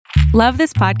Love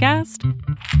this podcast?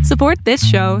 Support this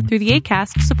show through the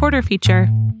Acast supporter feature.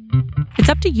 It's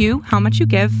up to you how much you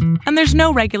give, and there's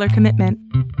no regular commitment.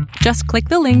 Just click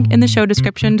the link in the show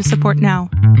description to support now.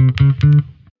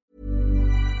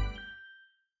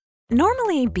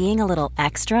 Normally, being a little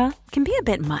extra can be a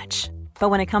bit much, but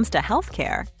when it comes to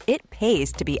healthcare, it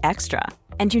pays to be extra.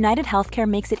 And United Healthcare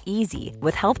makes it easy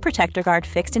with Health Protector Guard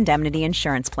fixed indemnity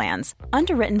insurance plans.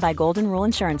 Underwritten by Golden Rule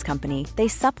Insurance Company, they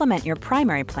supplement your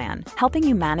primary plan, helping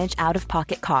you manage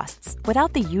out-of-pocket costs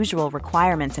without the usual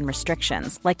requirements and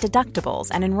restrictions like deductibles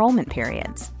and enrollment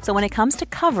periods. So when it comes to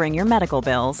covering your medical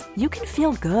bills, you can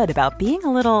feel good about being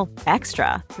a little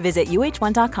extra. Visit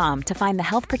uh1.com to find the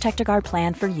Health Protector Guard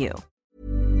plan for you.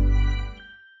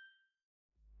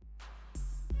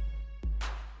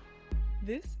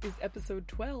 This is episode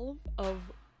 12 of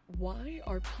Why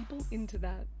Are People Into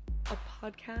That? A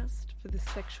podcast for the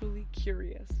sexually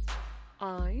curious.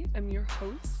 I am your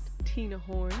host, Tina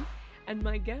Horn, and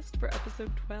my guest for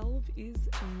episode 12 is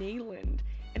Nayland,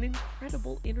 an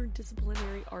incredible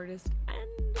interdisciplinary artist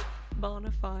and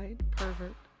bona fide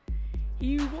pervert.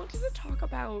 He wanted to talk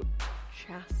about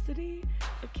chastity,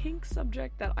 a kink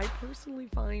subject that I personally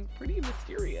find pretty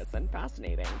mysterious and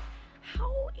fascinating.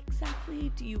 How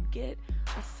exactly do you get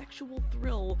a sexual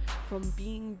thrill from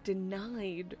being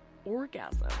denied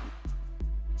orgasm?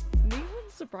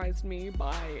 Nayland surprised me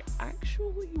by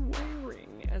actually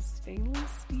wearing a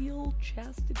stainless steel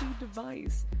chastity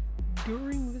device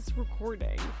during this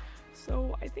recording,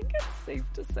 so I think it's safe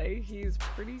to say he's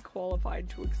pretty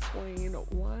qualified to explain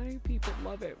why people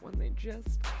love it when they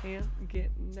just can't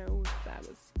get no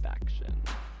satisfaction.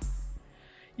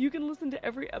 You can listen to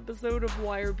every episode of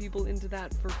Why Are People Into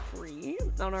That for free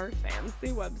on our fancy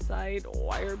website,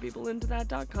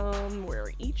 whyarepeopleintothat.com,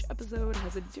 where each episode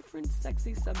has a different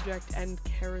sexy subject and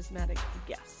charismatic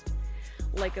guest.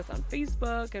 Like us on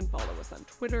Facebook and follow us on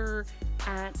Twitter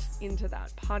at Into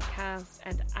That Podcast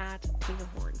and at Tina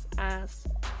Horn's Ass.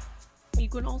 You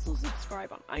can also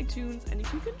subscribe on iTunes, and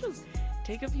if you can just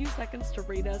take a few seconds to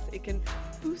rate us, it can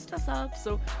boost us up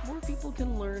so more people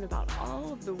can learn about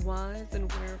all of the whys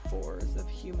and wherefores of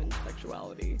human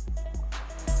sexuality.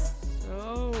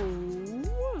 So,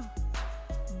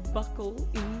 buckle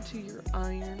into your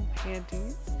iron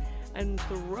panties and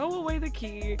throw away the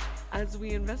key as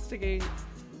we investigate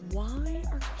why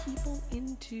are people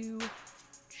into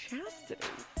chastity?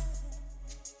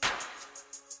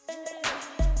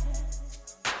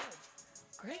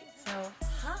 Great, so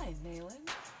hi, Nayland.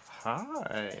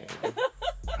 Hi.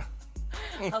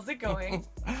 How's it going?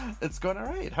 It's going all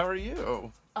right. How are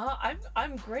you?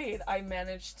 I'm great. I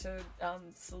managed to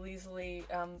sleazily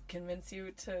convince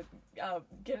you to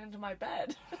get into my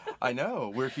bed. I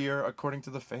know. We're here, according to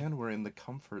the fan, we're in the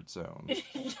comfort zone.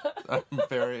 Yeah. I'm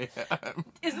very...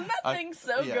 Isn't that thing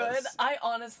so yes. good? I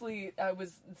honestly, I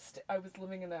was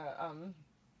living in a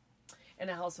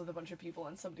house with a bunch of people,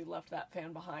 and somebody left that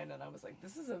fan behind, and I was like,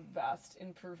 this is a vast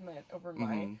improvement over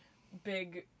my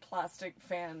big plastic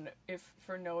fan, if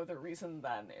for no other reason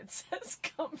than it says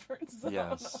comfort zone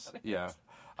Yes, on it. yeah.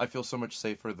 I feel so much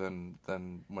safer than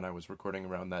when I was recording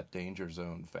around that danger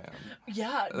zone fan.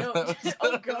 Yeah, no,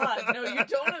 oh god, no, you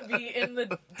don't want to be in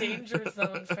the danger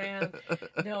zone fan.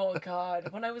 No, god.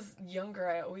 When I was younger,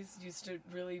 I always used to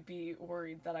really be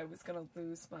worried that I was going to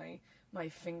lose my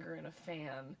finger in a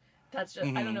fan. That's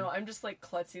just, I don't know, I'm just, like,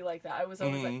 klutzy like that. I was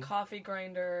always, like, coffee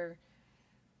grinder,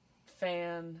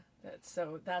 fan, that's,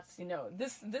 you know,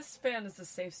 this fan is a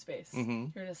safe space.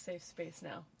 You're in a safe space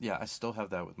now. Yeah, I still have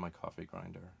that with my coffee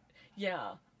grinder.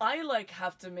 Yeah. I, like,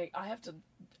 have to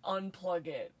unplug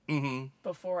it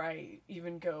before I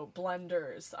even go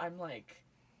blenders. I'm like,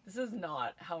 this is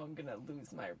not how I'm gonna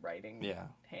lose my writing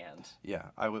hand. Yeah,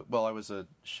 I was a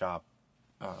shop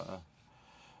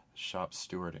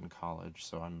steward in college,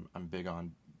 so I'm big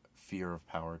on fear of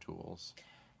power tools.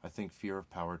 I think fear of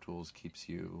power tools keeps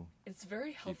you... It's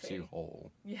very healthy. Keeps you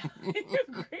whole. Yeah, I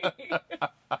agree.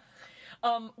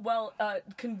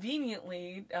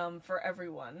 Conveniently, for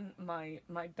everyone, my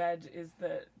bed is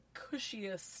the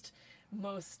cushiest,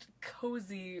 most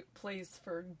cozy place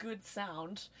for good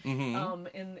sound in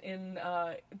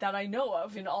that I know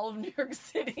of in all of New York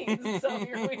City. So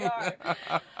here we are.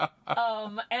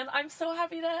 And I'm so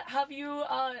happy to have you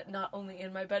not only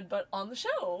in my bed but on the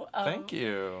show. Thank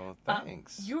you.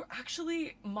 Thanks. You're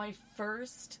actually my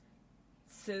first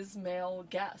cis male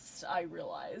guest, I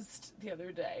realized the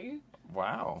other day.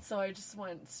 Wow. So I just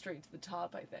went straight to the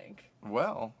top, I think.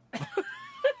 Well.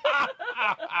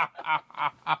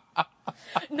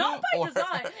 Not by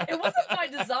design. It wasn't by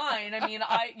design. I mean,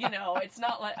 it's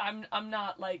not like I'm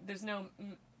not like, there's no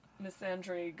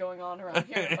misandry going on around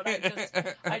here, but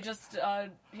I just,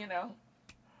 you know,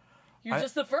 you're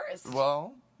just the first.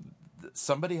 Well,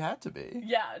 somebody had to be.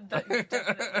 Yeah,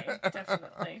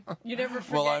 definitely. You never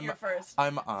forget your first.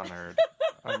 I'm honored.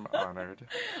 I'm honored.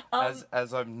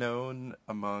 As I'm known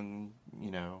among,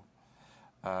 you know,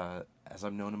 as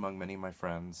I'm known among many of my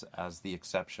friends as the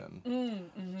exception.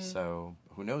 Mm-hmm. So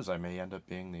who knows? I may end up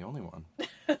being the only one.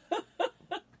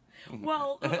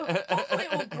 Well, hopefully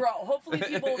it will grow. Hopefully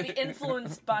people will be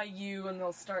influenced by you and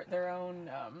they'll start their own.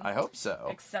 I hope so.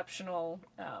 Exceptional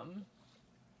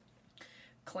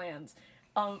clans.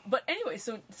 But anyway,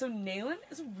 so Nayland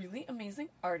is a really amazing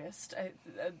artist.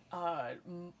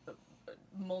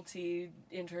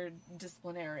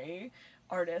 Multi-interdisciplinary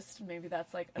artist. Maybe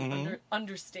that's like an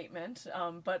understatement.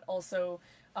 But also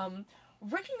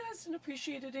recognized and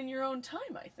appreciated in your own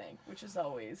time, I think, which is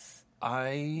always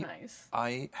nice.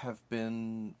 I have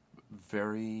been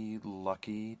very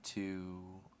lucky to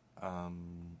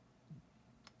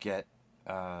get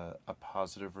a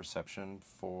positive reception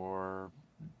for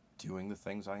doing the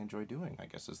things I enjoy doing, I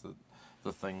guess is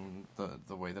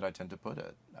the way that I tend to put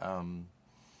it. And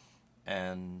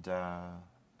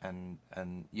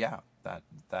yeah, that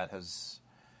has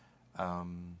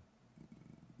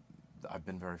I've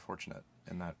been very fortunate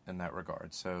in that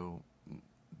regard. So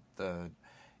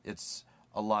it's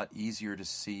a lot easier to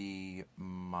see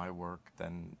my work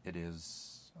than it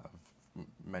is of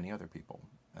many other people.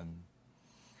 And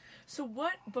so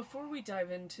before we dive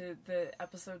into the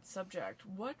episode subject,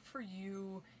 what for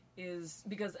you is,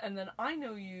 because, and then I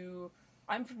know you,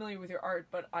 I'm familiar with your art,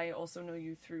 but I also know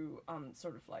you through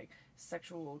sort of like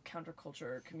sexual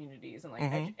counterculture communities and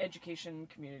like education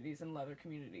communities and leather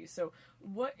communities. So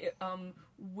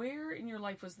where in your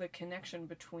life was the connection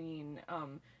between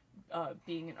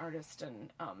being an artist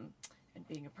and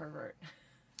being a pervert?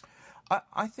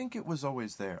 I think it was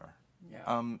always there.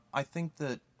 Yeah. I think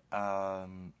that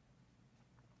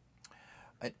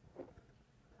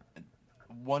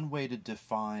one way to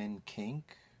define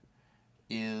kink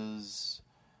is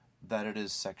that it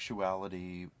is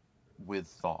sexuality with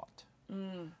thought,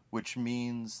 which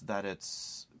means that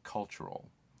it's cultural,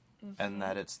 and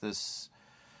that it's this,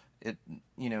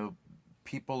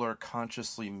 people are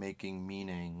consciously making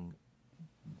meaning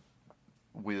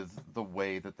with the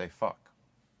way that they fuck.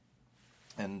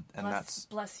 And that's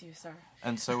bless you, sir.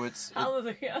 And so it's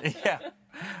hallelujah. Yeah,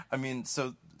 I mean,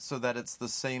 so that it's the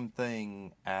same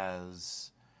thing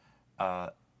as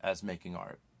making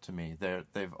art to me.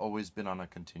 They've always been on a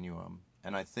continuum,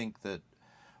 and I think that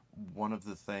one of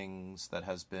the things that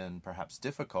has been perhaps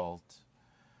difficult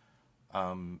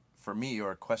for me,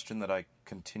 or a question that I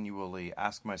continually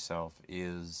ask myself,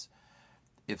 is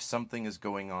if something is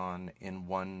going on in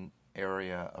one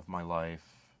area of my life,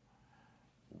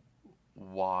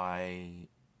 why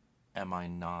am I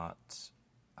not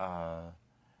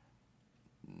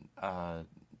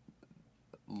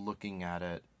looking at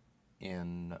it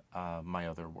in my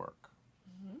other work?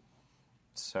 Mm-hmm.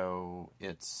 So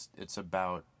it's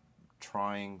about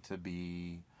trying to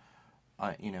be,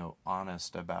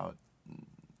 honest about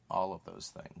all of those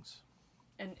things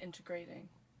and integrating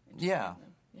them.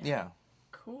 Yeah.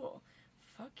 Cool.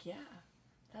 Fuck yeah.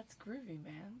 That's groovy,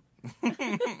 man.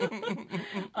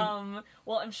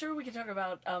 Well, I'm sure we can talk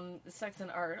about sex and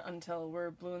art until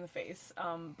we're blue in the face.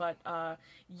 But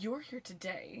you're here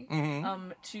today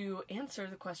to answer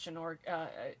the question, or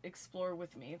explore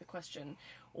with me the question: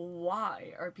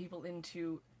 why are people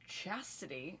into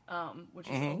chastity? Which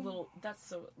is a little, that's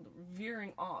so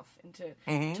veering off into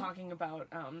talking about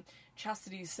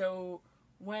chastity. So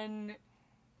when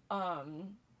I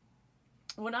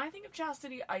think of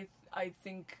chastity, I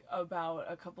think about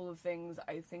a couple of things.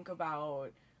 I think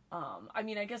about,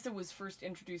 I guess it was first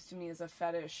introduced to me as a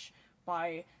fetish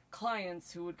by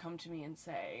clients who would come to me and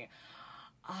say,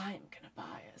 I'm gonna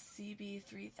buy a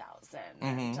CB3000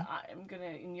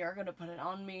 and you're gonna put it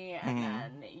on me, and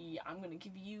then I'm gonna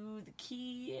give you the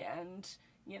key, and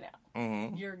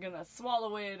you're gonna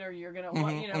swallow it, or you're gonna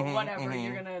whatever,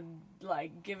 you're gonna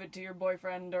like give it to your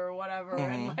boyfriend or whatever,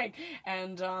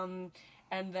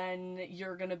 and then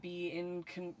you're gonna be in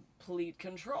complete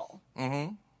control,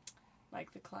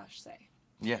 like the Clash say.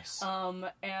 Yes. And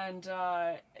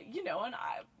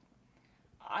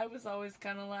I was always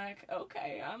kind of like,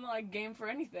 okay, I'm like game for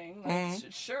anything. Like,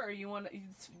 sure, you want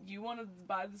to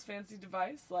buy this fancy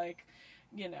device, like,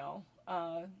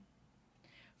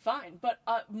 fine. But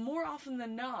more often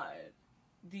than not,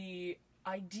 the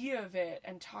idea of it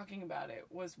and talking about it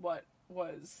was what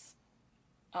was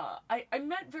I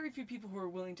met very few people who were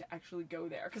willing to actually go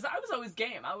there, because I was always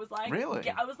game. I was like, Really?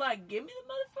 I was like, give me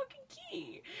the motherfucking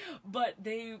key. But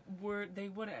they wouldn't. They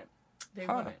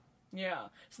wouldn't. Yeah.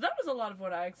 So that was a lot of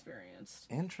what I experienced.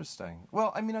 Interesting.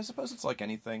 Well, I mean, I suppose it's like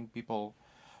anything. People,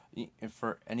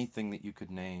 for anything that you could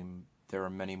name, there are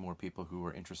many more people who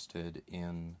are interested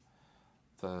in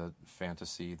the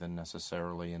fantasy than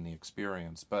necessarily in the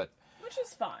experience. But Which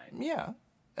is fine. yeah,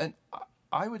 and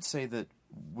I would say that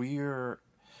we're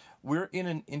in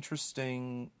an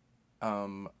interesting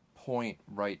point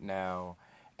right now,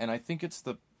 and I think it's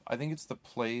the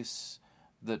place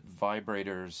that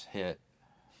vibrators hit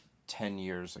 10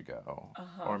 years ago,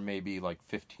 or maybe like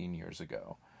 15 years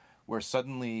ago, where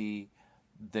suddenly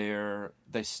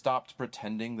they stopped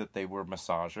pretending that they were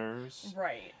massagers,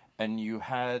 Right. and you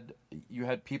had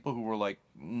people who were like,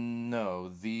 no,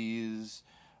 these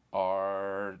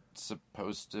are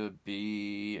supposed to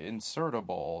be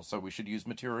insertable, so we should use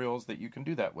materials that you can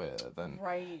do that with, and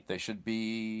Right. they should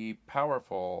be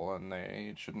powerful, and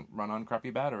they shouldn't run on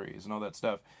crappy batteries and all that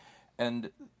stuff.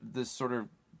 And this sort of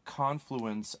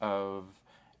confluence of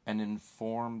an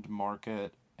informed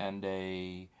market and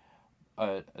a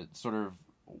sort of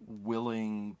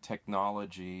willing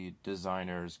technology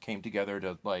designers came together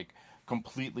to like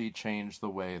completely change the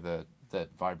way that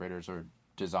vibrators are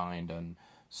designed and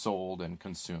sold and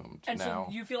consumed. And now,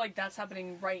 so you feel like that's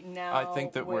happening right now? I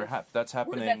think that that's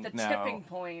happening at the now. tipping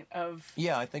point of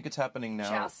Yeah, I think it's happening now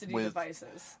chastity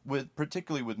devices.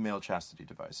 particularly with male chastity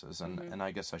devices, and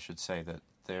I guess I should say that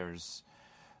there's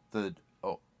the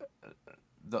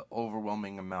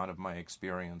overwhelming amount of my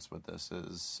experience with this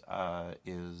is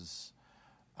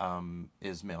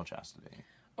male chastity.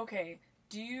 Okay,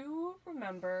 do you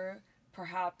remember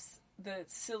perhaps the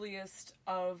silliest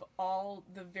of all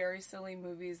the very silly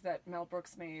movies that Mel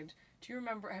Brooks made? Do you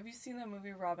remember, have you seen the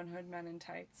movie Robin Hood Men in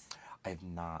Tights? I have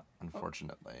not,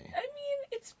 unfortunately. I mean,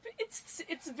 it's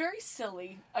very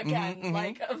silly. Again,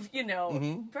 like of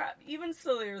perhaps even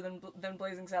sillier than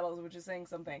Blazing Saddles, which is saying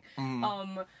something.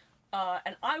 And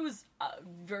I was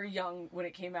very young when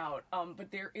it came out. But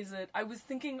I was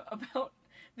thinking about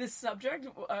this subject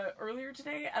earlier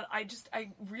today, and I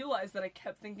realized that I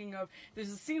kept thinking of,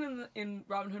 there's a scene in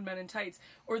Robin Hood Men in Tights,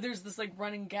 or there's this like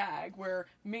running gag where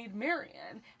Maid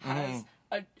Marian has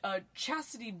a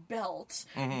chastity belt,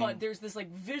 but there's this like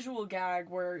visual gag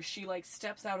where she like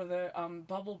steps out of the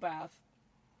bubble bath,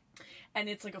 and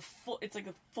it's like a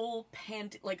full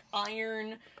pant, like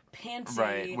iron panty,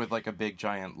 right, with like a big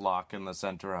giant lock in the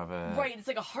center of it. Right, it's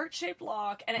like a heart-shaped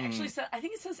lock, and it actually says, I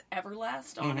think it says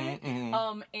Everlast on it.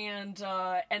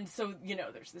 And so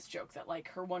there's this joke that like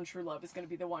her one true love is going to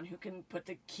be the one who can put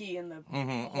the key in the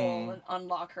hole and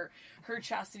unlock her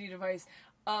chastity device.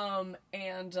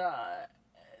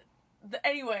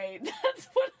 Anyway, that's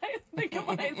what I think of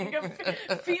when I think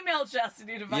of female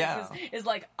chastity devices, is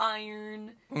like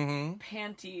iron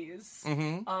panties.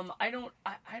 I don't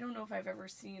know if I've ever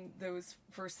seen those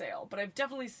for sale, but I've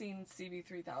definitely seen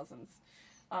CB3000s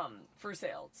for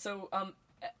sale. So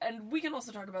and we can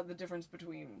also talk about the difference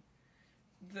between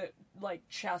the like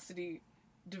chastity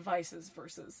devices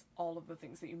versus all of the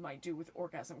things that you might do with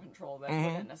orgasm control that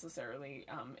wouldn't necessarily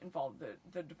involve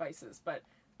the devices. But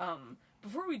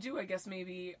before we do, I guess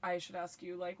maybe I should ask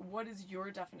you, like, what is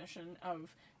your definition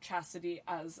of chastity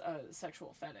as a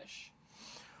sexual fetish?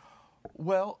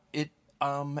 Well,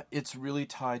 it's really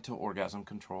tied to orgasm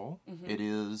control. It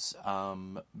is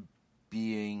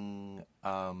being,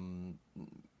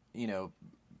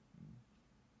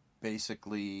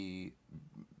 basically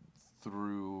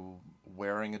through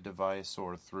wearing a device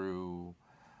or through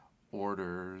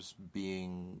orders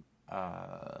being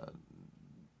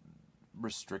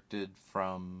restricted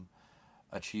from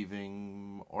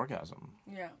achieving orgasm.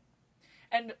 Yeah.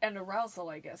 And arousal,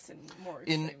 I guess, in more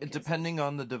extreme cases. Depending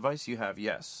on the device you have,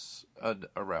 yes,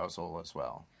 arousal as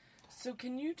well. So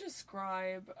can you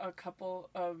describe a couple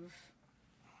of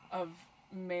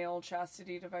male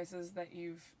chastity devices that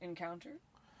you've encountered?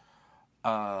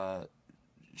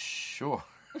 Sure.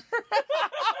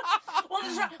 Well,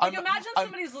 imagine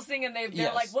somebody's listening and they're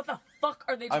yes. like, "What the fuck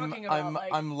are they talking about?"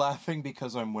 I'm laughing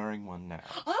because I'm wearing one now.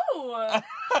 Oh.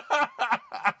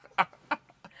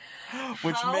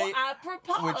 Which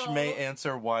may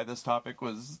answer why this topic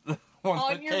was the one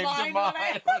on that your came mind to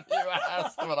mind when you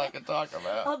asked what I could talk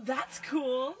about. Oh, that's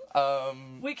cool.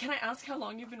 Wait, can I ask how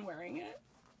long you've been wearing it?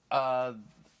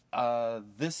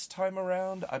 This time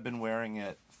around, I've been wearing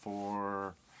it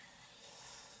for,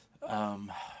 I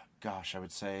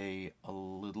would say a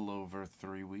little over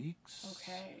 3 weeks.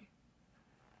 Okay.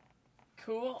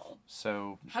 Cool.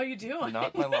 So how you doing?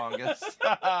 Not my longest.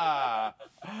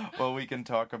 Well, we can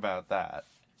talk about that.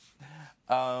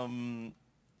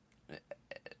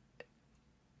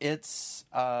 It's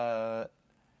yeah.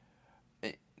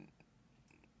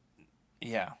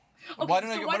 Okay, Why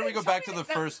so don't we go back to the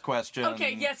first question?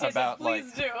 Okay, yes, about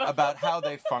please do. about how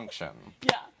they function.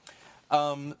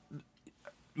 Yeah.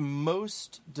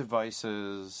 Most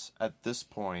devices at this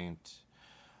point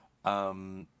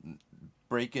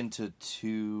break into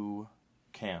two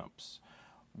camps.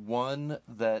 One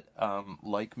that,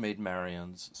 like Maid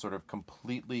Marian's, sort of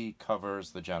completely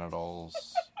covers the genitals.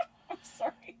 I'm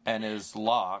sorry. And is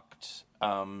locked,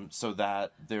 so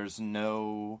that there's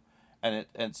no... And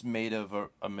it's made of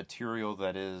a material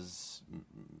that is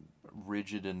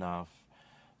rigid enough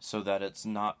so that it's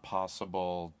not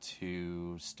possible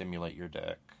to stimulate your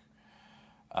dick.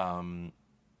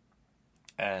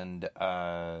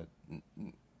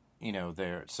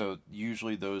 So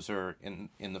usually those are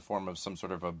in the form of some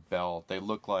sort of a belt. They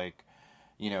look like,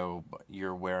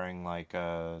 you're wearing like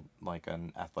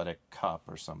an athletic cup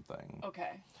or something.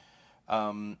 Okay.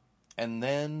 And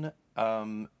then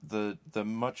the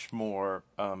much more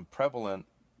prevalent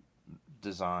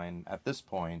design at this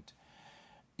point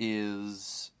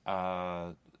is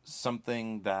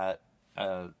something that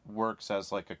works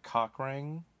as like a cock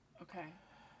ring. Okay.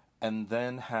 And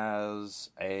then has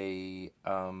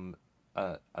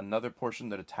another portion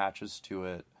that attaches to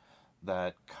it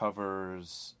that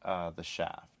covers the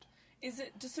shaft. Does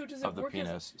it of the work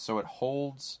penis? So it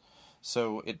holds.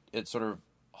 So it sort of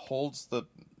holds the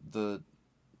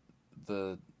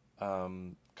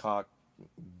cock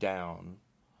down,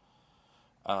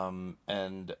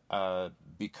 and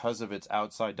because of its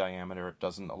outside diameter, it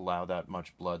doesn't allow that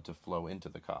much blood to flow into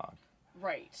the cock.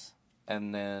 Right.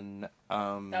 And then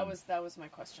that was my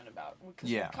question about, because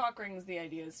Yeah. with cock rings, the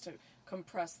idea is to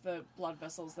compress the blood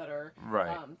vessels that are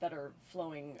Right. that are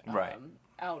flowing Right.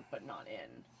 out but not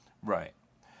in. Right.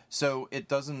 So it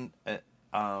doesn't.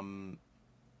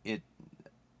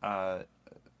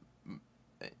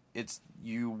 It's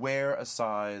you wear a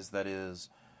size that is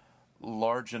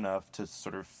large enough to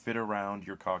sort of fit around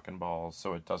your cock and balls,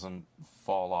 so it doesn't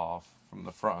fall off from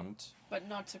the front. But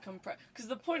not to compress, because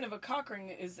the point of a cock ring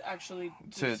is actually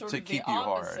To sort of keep the you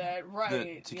hard. opposite,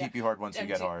 right? To keep you hard once you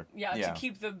get hard. Yeah, to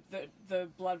keep the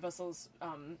blood vessels,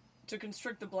 to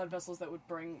constrict the blood vessels that would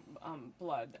bring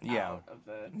blood out of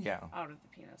the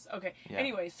penis. Okay. Yeah.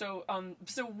 Anyway, so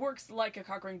works like a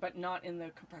cock ring, but not in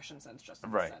the compression sense, just in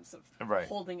the sense of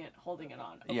holding it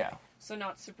on. Okay. Yeah. So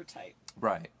not super tight.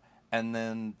 Right. And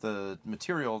then the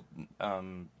material,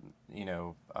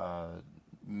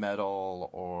 metal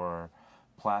or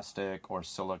plastic or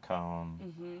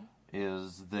silicone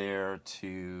is there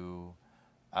to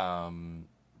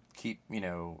keep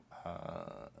you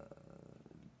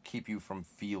from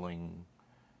feeling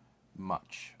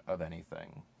much of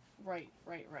anything. Right.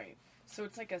 So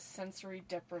it's like a sensory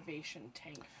deprivation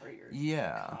tank for your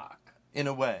cock. In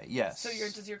a way, yes. So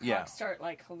does your cock start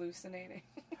like hallucinating?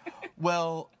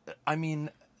 Well, I mean,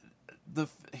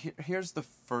 here's the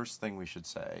first thing we should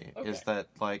say is that,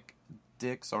 like,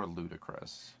 dicks are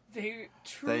ludicrous. They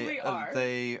truly are.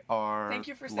 They are. Thank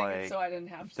you for saying it, so I didn't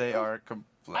have to. They are.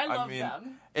 I love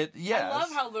them. Yes. I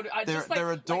love how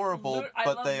they're adorable,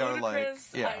 but they are like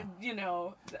I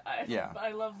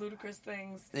love ludicrous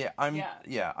things. I'm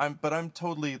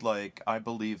totally like, I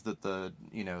believe that the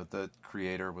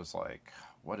creator was like,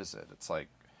 what is it? It's like,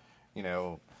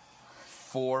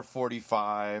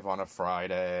 4:45 on a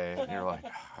Friday, and you're like,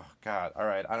 oh God, all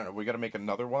right, I don't know, we got to make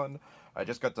another one. I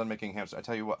just got done making hamster. I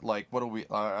tell you what, like, what do we?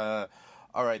 All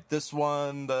right, this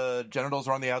one, the genitals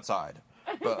are on the outside,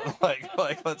 but like,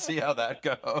 let's see how that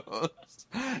goes.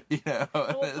 We'll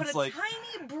it's put like a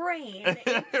tiny brain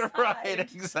inside right,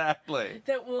 exactly.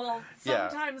 That will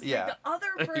sometimes make the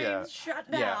other brains shut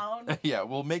down. Yeah,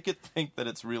 we'll make it think that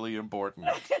it's really important.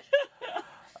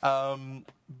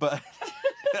 But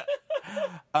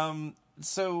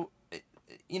so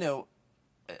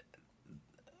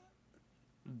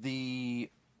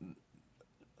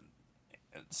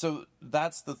so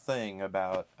that's the thing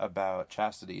about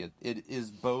chastity. It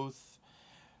is both.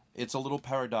 It's a little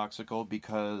paradoxical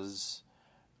because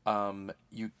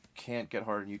you can't get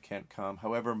hard and you can't come.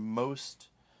 However, most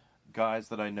guys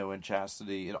that I know in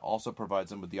chastity, it also provides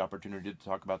them with the opportunity to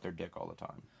talk about their dick all the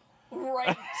time.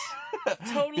 Right.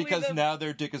 Totally. Because now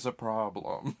their dick is a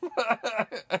problem.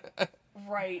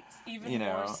 Right. Even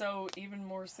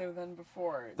more so than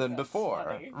before.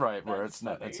 Funny. Right, where it's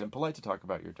impolite to talk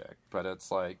about your dick. But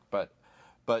it's like, but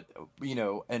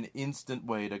an instant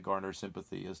way to garner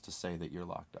sympathy is to say that you're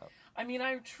locked up. I mean,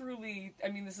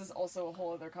 this is also a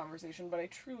whole other conversation, but I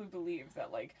truly believe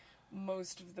that, like,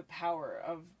 most of the power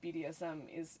of BDSM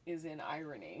is in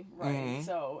irony, right? Mm-hmm.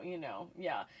 So,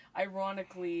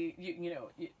 ironically,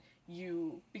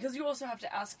 you because you also have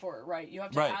to ask for it, right? You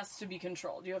have to Right. ask to be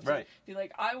controlled. You have to Right. be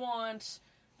like, I want,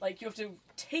 you have to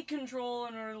take control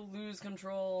in order to lose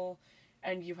control,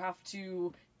 and you have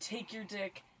to take your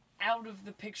dick out of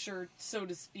the picture, so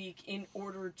to speak, in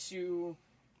order to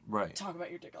Right. talk about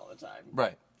your dick all the time.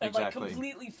 Right. And Exactly.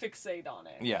 completely fixate on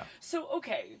it. Yeah. So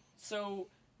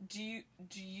do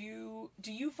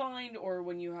you find, or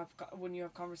when you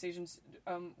have conversations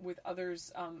with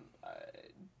others,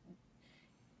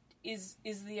 is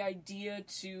the idea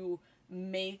to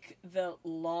make the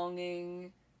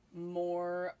longing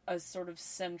more a sort of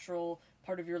central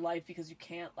part of your life because you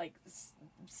can't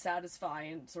satisfy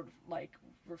and sort of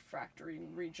refractory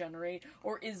and regenerate,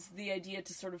 or is the idea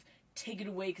to sort of take it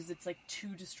away because it's too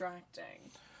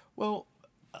distracting? Well,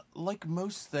 like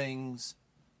most things,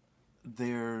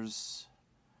 there's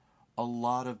a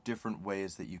lot of different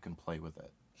ways that you can play with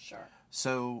it. Sure.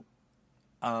 So,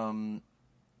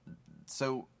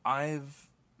 so I've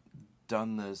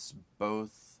done this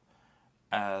both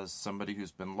as somebody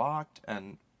who's been locked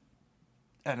and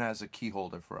as a key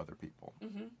holder for other people.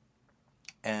 Mm-hmm.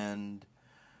 And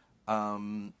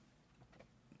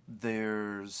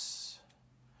there's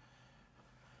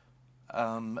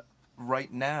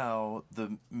right now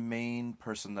the main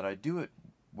person that I do it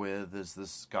with is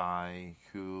this guy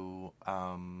who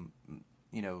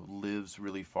lives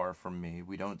really far from me.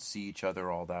 We don't see each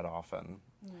other all that often.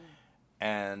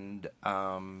 And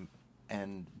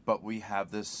but we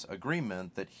have this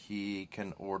agreement that he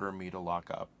can order me to lock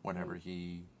up whenever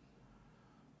he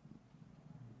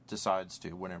decides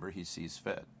to, whenever he sees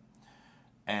fit.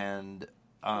 And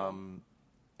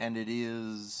it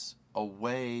is a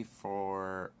way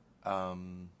for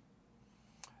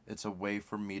it's a way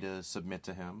for me to submit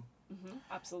to him. Mm-hmm.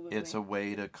 Absolutely. It's a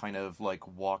way to kind of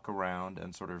walk around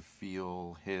and sort of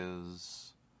feel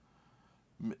his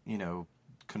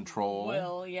control.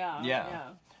 Well,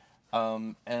 yeah.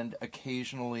 And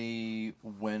occasionally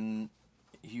when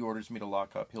he orders me to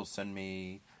lock up, he'll send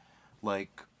me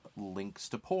links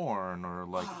to porn or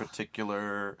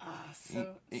particular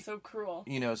So cruel.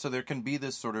 So there can be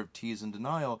this sort of tease and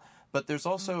denial, but there's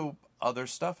also other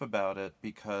stuff about it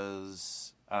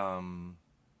because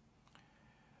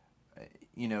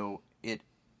it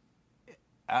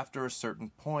after a certain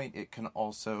point it can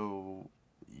also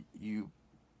you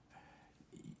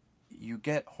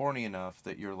get horny enough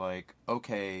that you're like,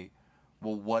 okay,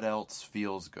 well, what else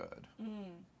feels good?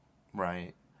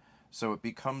 Right? So it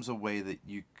becomes a way that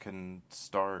you can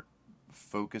start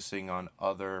focusing on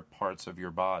other parts of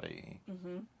your body.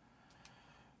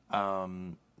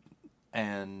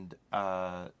 And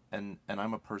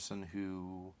I'm a person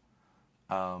who,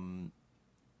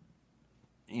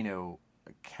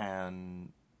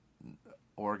 can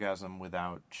orgasm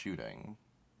without shooting.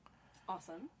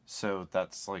 Awesome. So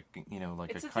that's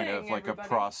it's a kind of thing, a everybody.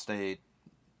 prostate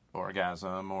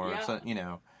orgasm, or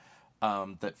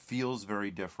that feels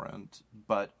very different,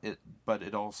 but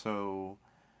it also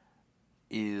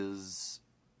is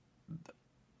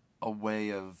a way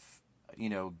of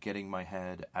getting my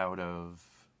head out of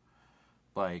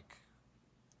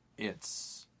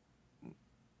it's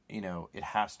it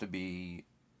has to be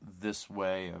this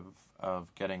way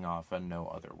of getting off and no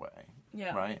other way.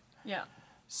 Yeah. Right? Yeah.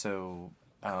 So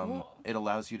Cool. it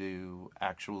allows you to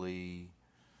actually,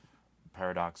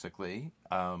 paradoxically,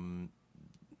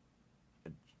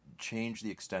 change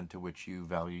the extent to which you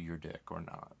value your dick or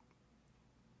not.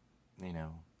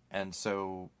 And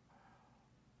so,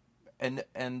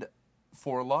 and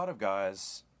for a lot of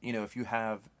guys, if you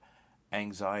have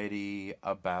anxiety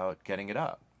about getting it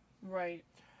up, Right.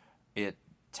 it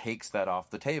takes that off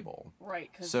the table. Right.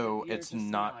 'Cause So you're it's just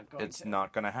not going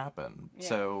not going to happen. Yeah.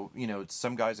 So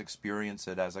some guys experience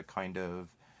it as a kind of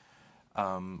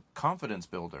confidence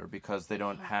builder because they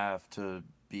don't have to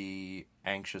be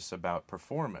anxious about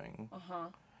performing.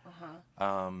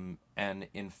 And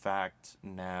in fact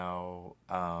now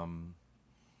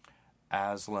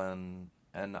Aslan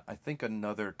and I think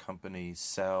another company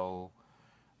sell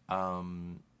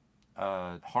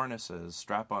harnesses,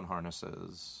 strap-on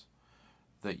harnesses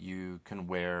that you can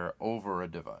wear over a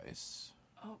device.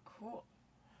 Oh, cool.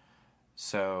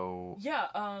 So Yeah,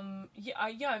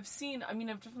 I've seen. I mean,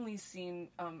 I've definitely seen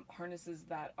harnesses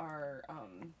that are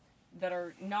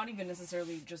not even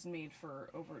necessarily just made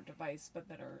for over a device, but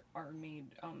that are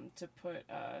made to put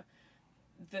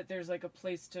that there's a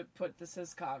place to put the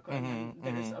syscock, and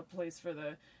then there's a place for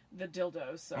the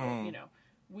dildo. So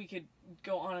we could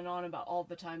go on and on about all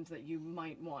the times that you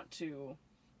might want to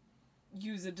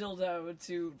use a dildo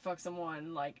to fuck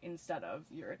someone, like, instead of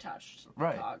your attached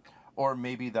Right. cock. Or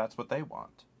maybe that's what they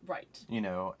want. Right. You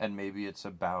know, and maybe it's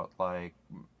about, like,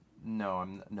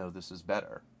 no, this is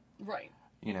better. Right.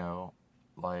 You know,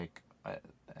 like,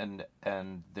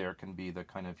 and there can be the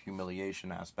kind of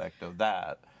humiliation aspect of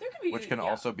that, There could be, which can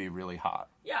also be really hot.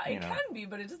 Yeah, you it know? can be,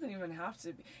 but it doesn't even have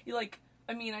to be. You, like,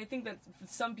 I mean, I think that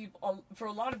some people, for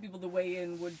a lot of people, the way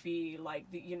in would be,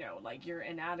 like, the, you know, like, your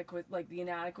inadequate, like, the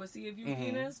inadequacy of your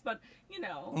penis, but, you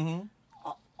know,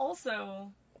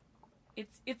 also,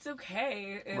 it's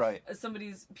okay if Right.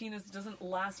 somebody's penis doesn't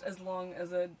last as long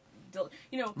as a dildo.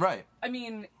 You know, Right. I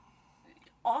mean,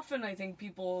 often I think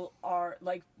people are,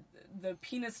 like, the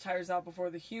penis tires out before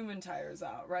the human tires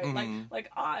out, right? Like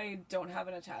I don't have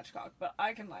an attached cock, but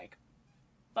I can, like,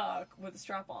 fuck with a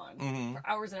strap on for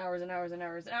hours and hours and hours and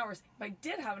hours and hours. If I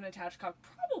did have an attached cock,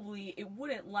 probably it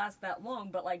wouldn't last that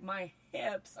long, but, like, my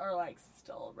hips are, like,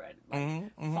 still ready,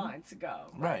 like, fine to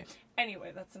go. Right.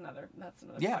 Anyway, that's another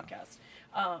Yeah. podcast.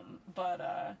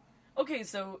 Okay,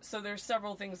 so there's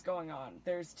several things going on.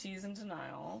 There's tease and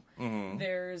denial.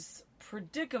 There's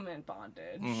predicament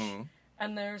bondage.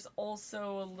 And there's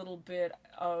also a little bit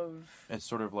of... It's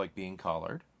sort of like being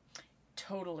collared.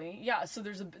 Totally. Yeah, so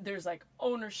there's like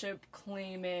ownership,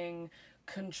 claiming,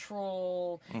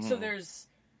 control. So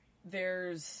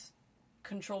there's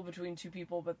control between two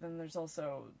people, but then there's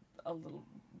also a little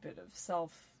bit of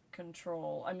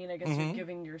self-control. I mean, I guess you're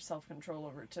giving your self-control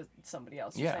over to somebody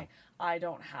else. You're saying, I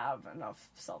don't have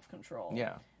enough self-control.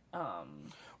 Yeah.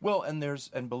 Well, and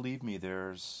believe me,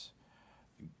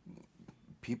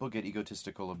 people get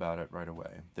egotistical about it right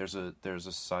away. There's a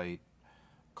site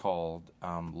called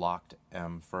Locked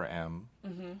M for M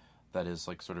that is,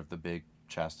 like, sort of the big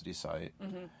chastity site.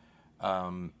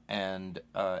 And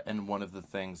one of the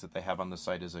things that they have on the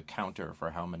site is a counter for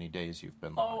how many days you've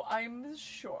been locked. Oh, I'm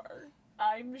sure.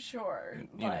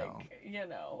 You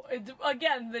know.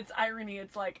 Again, that's irony.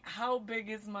 It's like, how big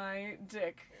is my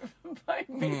dick?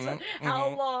 Based on how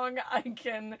long I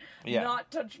can not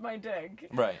touch my dick.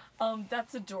 Right.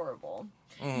 That's adorable.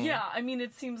 Yeah, I mean,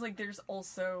 it seems like there's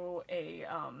also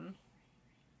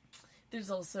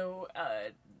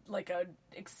like a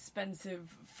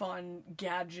expensive, fun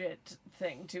gadget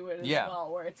thing to it as well,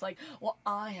 where it's like, well,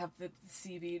 I have the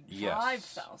CB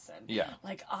 5000. Yeah.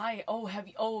 Like,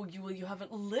 you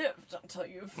haven't lived until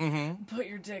you've put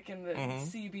your dick in the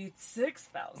CB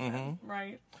 6000.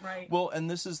 Right. Well, and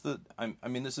this is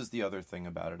this is the other thing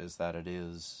about it, is that it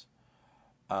is,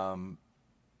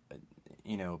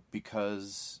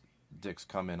 because dicks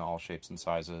come in all shapes and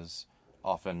sizes,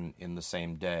 often in the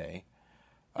same day.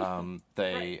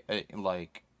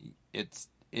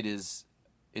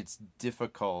 It's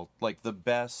difficult. Like, the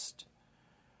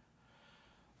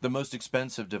most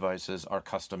expensive devices are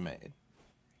custom made.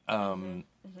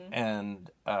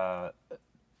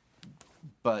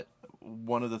 But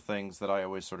one of the things that I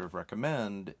always sort of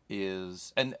recommend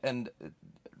is, and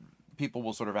people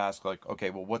will sort of ask, like, okay,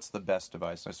 well, what's the best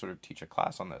device? And I sort of teach a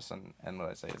class on this, and what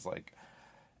I say is, like,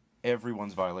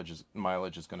 everyone's mileage is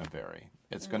going to vary.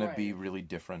 It's going to be really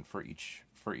different for each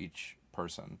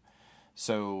person.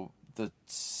 So the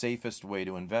safest way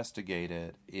to investigate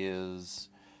it is,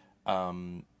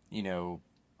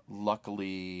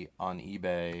 luckily on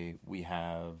eBay we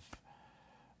have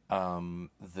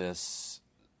this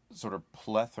sort of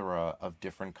plethora of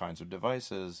different kinds of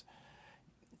devices,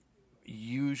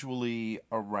 usually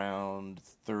around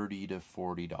 $30 to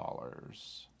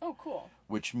 $40. Oh, cool.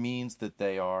 Which means that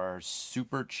they are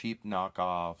super cheap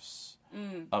knockoffs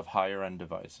of higher end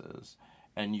devices,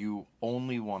 and you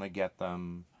only want to get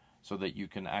them so that you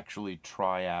can actually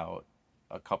try out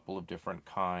a couple of different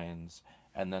kinds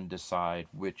and then decide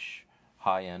which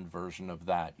high end version of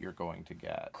that you're going to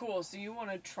get. Cool. So you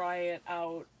want to try it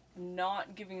out,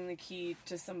 not giving the key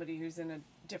to somebody who's in a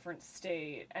different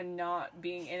state and not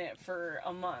being in it for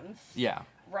a month. Yeah.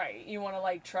 Right. You want to,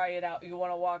 like, try it out. You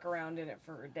want to walk around in it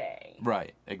for a day.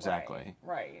 Right. Exactly.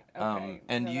 Right. Okay.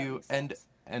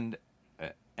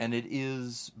 And it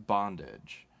is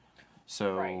bondage.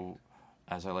 So,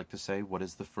 as I like to say, what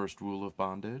is the first rule of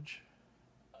bondage?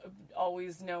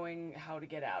 Always knowing how to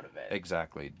get out of it.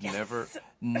 Exactly. Yes!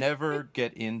 Never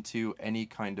get into any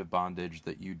kind of bondage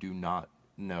that you do not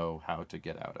know how to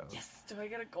get out of. Yes. Do I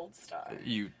get a gold star?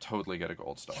 You totally get a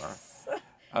gold star. Yes.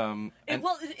 Well,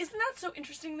 isn't that so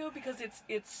interesting, though? Because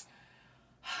it's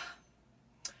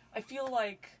I feel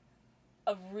like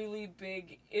a really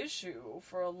big issue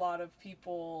for a lot of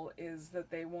people is that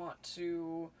they want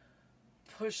to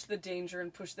push the danger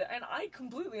and and I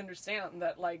completely understand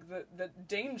that, like, the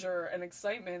danger and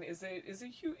excitement is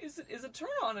a turn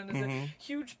on and is a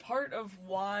huge part of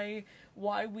why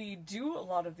we do a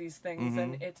lot of these things.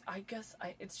 And it's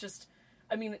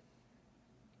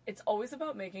always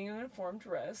about making an informed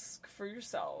risk for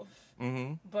yourself,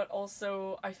 but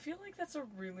also I feel like that's a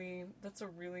really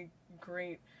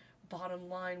great bottom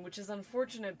line, which is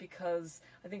unfortunate because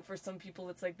I think for some people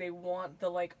it's like they want the,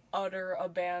 like, utter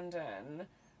abandon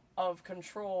of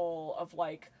control of,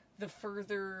 like, the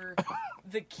further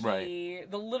the key,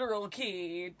 the literal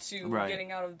key to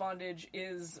getting out of bondage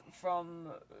is from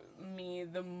me,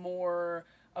 the more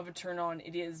of a turn on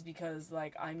it is, because,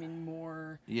 like, I'm in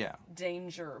more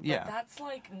danger. But that's,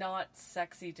 like, not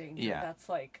sexy danger. That's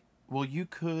like, well, you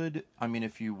could, I mean,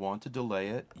 if you want to delay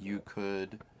it, you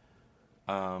could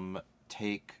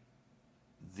take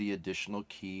the additional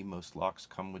key. Most locks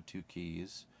come with 2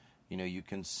 keys. You know, you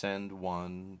can send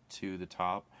one to the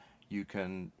top. You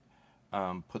can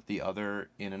put the other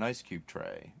in an ice cube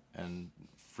tray and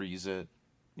freeze it,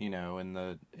 you know, in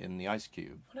the ice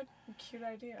cube. What a cute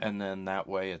idea. And then that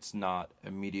way it's not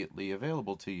immediately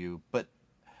available to you. But,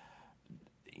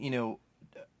 you know,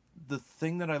 the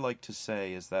thing that I like to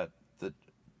say is that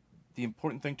the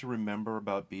important thing to remember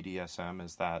about BDSM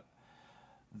is that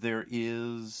there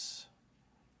is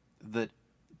that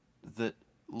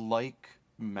like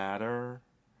matter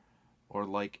or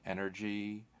like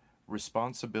energy,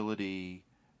 responsibility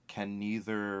can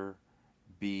neither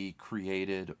be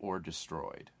created or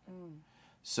destroyed.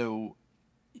 So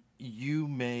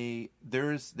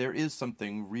there is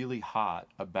something really hot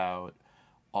about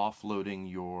offloading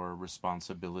your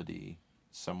responsibility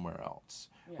somewhere else,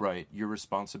 right? Your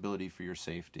responsibility for your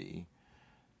safety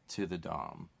to the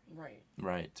dom.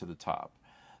 Right, to the top.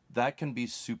 That can be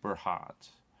super hot.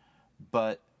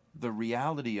 But the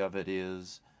reality of it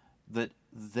is that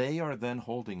they are then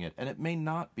holding it, and it may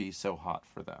not be so hot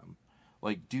for them.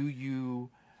 Like, do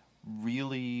you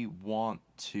really want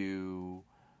to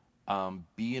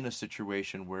be in a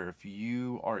situation where if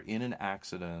you are in an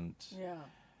accident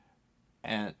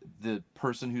and the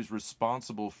person who's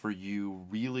responsible for you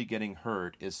really getting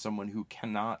hurt is someone who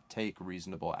cannot take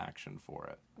reasonable action for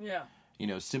it? Yeah. You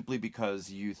know, simply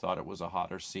because you thought it was a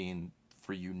hotter scene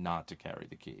for you not to carry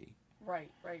the key.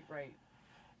 Right.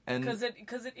 And because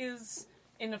it is,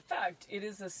 in effect, it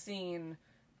is a scene,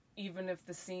 even if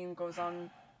the scene goes on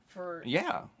for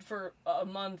a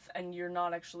month and you're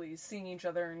not actually seeing each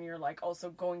other and you're, like,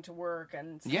 also going to work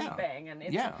and sleeping and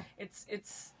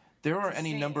it's there are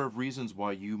any number of reasons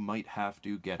why you might have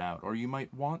to get out or you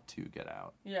might want to get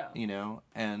out. Yeah. You know,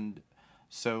 and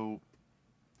so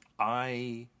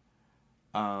I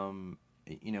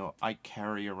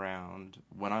carry around,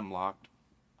 when I'm locked,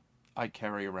 I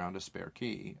carry around a spare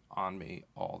key on me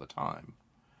all the time.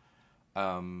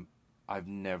 I've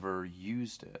never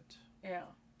used it. Yeah.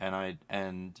 And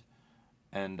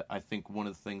I think one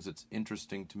of the things that's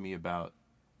interesting to me about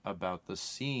the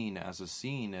scene as a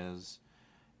scene is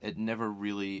it never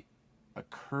really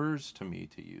occurs to me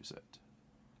to use it.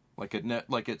 Like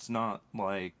it's not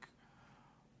like,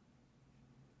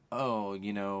 oh,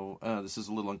 you know, this is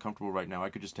a little uncomfortable right now. I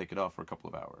could just take it off for a couple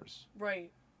of hours.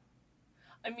 Right.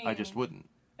 I mean, I just wouldn't.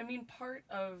 I mean, part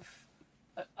of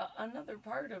another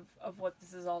part of what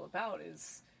this is all about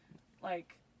is,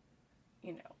 like,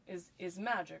 you know, is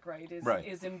magic, right?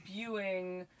 Is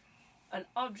imbuing an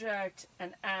object,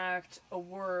 an act, a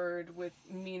word with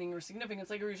meaning or significance,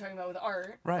 like we were talking about with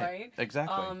art, right?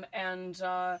 Exactly. And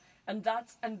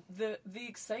the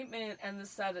excitement and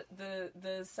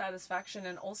the satisfaction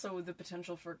and also the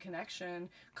potential for connection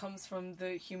comes from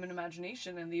the human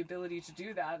imagination and the ability to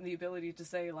do that and the ability to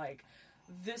say, like,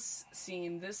 this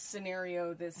scene, this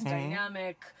scenario, this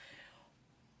dynamic,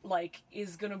 like,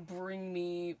 is gonna bring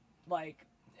me, like,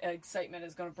 excitement,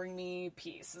 is going to bring me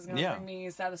peace, is going to bring me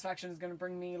satisfaction, is going to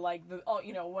bring me, like,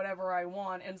 whatever I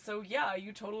want. And so, yeah,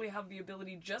 you totally have the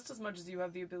ability, just as much as you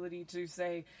have the ability to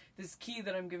say, this key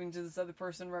that I'm giving to this other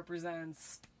person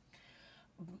represents,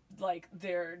 like,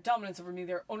 their dominance over me,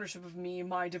 their ownership of me,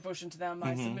 my devotion to them,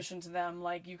 my submission to them.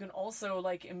 Like, you can also,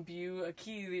 like, imbue a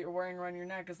key that you're wearing around your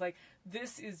neck as, like,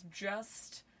 this is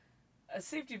just a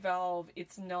safety valve.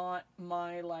 It's not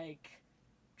my, like,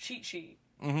 cheat sheet.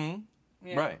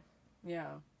 Yeah. Right.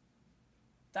 Yeah.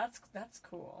 That's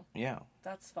cool. Yeah.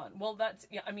 That's fun. Well,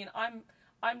 I mean, I'm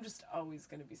just always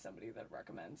going to be somebody that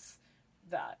recommends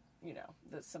that, you know,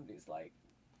 that somebody's like,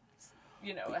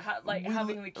 you know,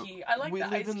 having the key. I like that.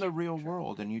 We live in the real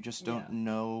world, and you just don't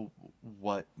know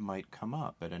what might come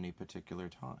up at any particular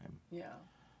time. Yeah.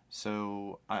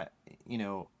 So,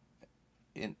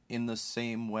 in the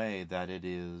same way that it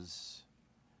is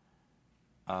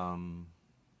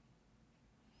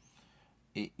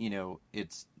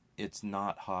it's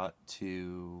not hot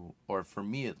to, or for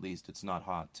me at least, it's not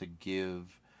hot to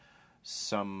give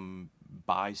some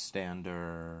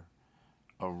bystander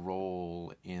a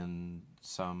role in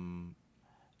some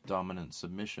dominant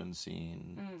submission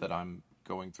scene that I'm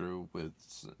going through with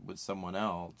someone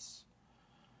else,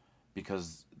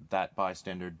 because that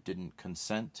bystander didn't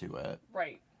consent to it.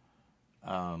 Right.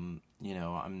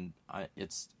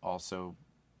 It's also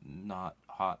not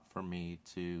hot for me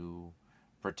to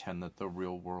pretend that the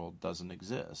real world doesn't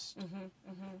exist.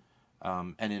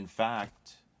 And in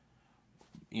fact,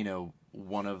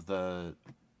 one of the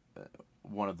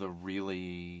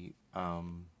really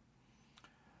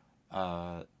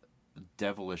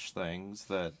devilish things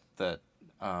that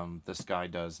this guy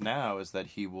does now is that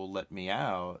he will let me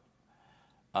out,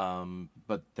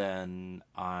 but then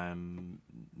I'm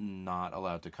not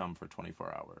allowed to come for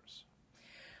 24 hours.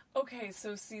 Okay,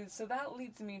 so that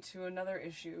leads me to another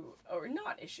issue, or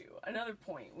another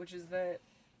point, which is that,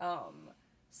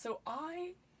 so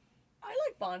I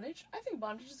like bondage. I think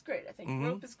bondage is great. I think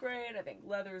rope is great. I think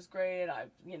leather is great.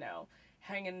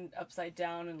 Hanging upside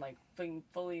down and, like, being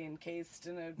fully encased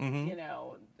in a,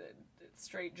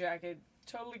 straight jacket,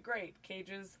 totally great.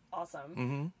 Cages,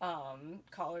 awesome.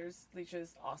 Collars,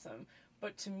 leashes, awesome.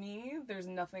 But to me, there's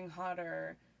nothing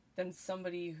hotter than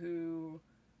somebody who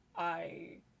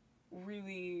I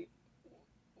really,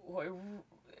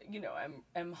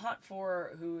 am hot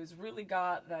for, who has really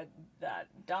got that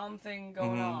dom thing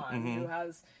going on, who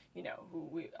has,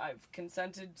 I've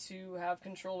consented to have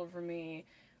control over me,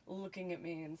 looking at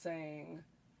me and saying,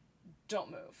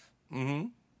 don't move.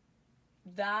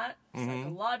 That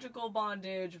psychological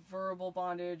bondage, verbal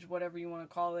bondage, whatever you want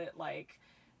to call it, like,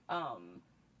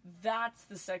 that's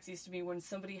the sexiest to me, when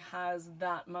somebody has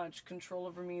that much control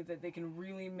over me that they can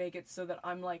really make it so that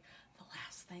I'm like, the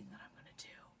last thing that I'm going to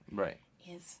do right.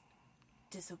 is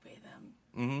disobey them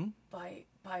by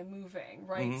moving,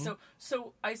 right?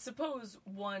 So I suppose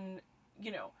one,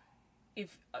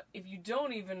 if you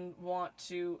don't even want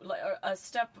to, like, a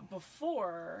step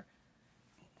before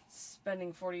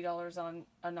spending $40 on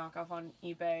a knockoff on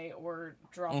eBay, or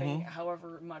dropping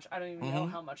however much, I don't even know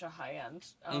how much a high-end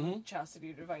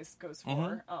chastity device goes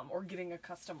for, or getting a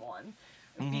custom one,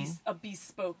 a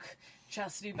bespoke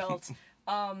chastity belt,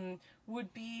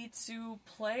 would be to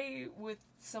play with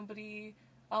somebody,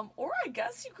 or I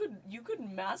guess you could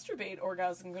masturbate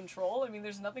orgasm control. I mean,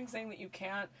 there's nothing saying that you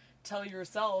can't tell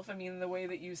yourself, I mean, the way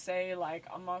that you say, like,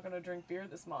 I'm not going to drink beer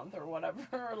this month or whatever,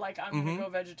 or, like, I'm going to go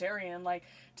vegetarian, like,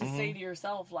 to say to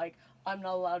yourself, like, I'm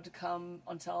not allowed to come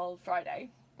until Friday,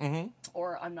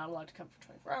 or I'm not allowed to come for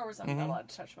 24 hours, I'm not allowed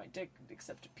to touch my dick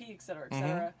except to pee, etc.,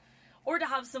 etc., or to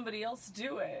have somebody else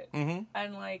do it,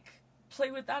 and, like,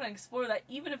 play with that and explore that,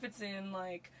 even if it's in,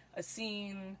 like, a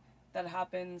scene that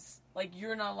happens, like,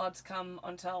 you're not allowed to come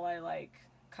until I, like,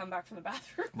 come back from the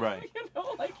bathroom, right?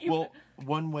 Well,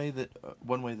 one way that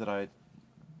I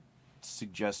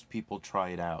suggest people try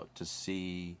it out to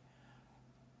see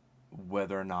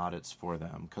whether or not it's for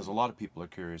them, because a lot of people are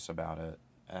curious about it,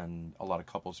 and a lot of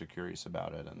couples are curious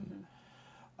about it,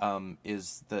 and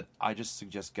is that I just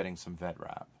suggest getting some vet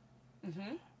wrap,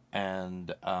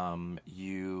 and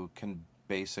you can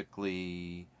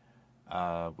basically,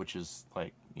 which is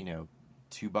like,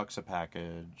 $2 a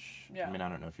package. Yeah. I mean, I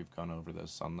don't know if you've gone over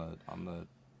this on the.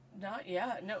 Not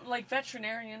yet. No, like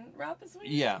veterinarian wrap is what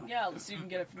yeah. Yeah, so you can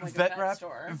get it from, like, a vet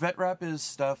store. Vet wrap is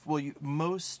stuff. Well,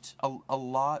 a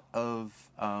lot of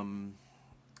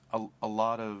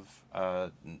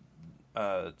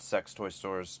sex toy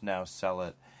stores now sell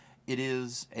it. It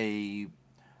is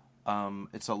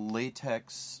it's a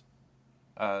latex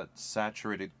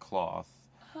saturated cloth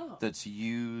that's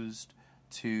used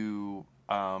to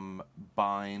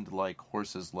bind, like,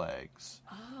 horses' legs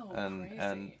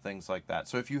and things like that.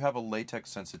 So if you have a latex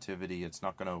sensitivity, it's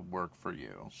not going to work for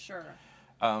you. Sure.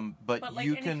 But like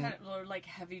you any can, kind of, like,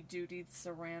 heavy-duty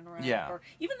saran wrap, or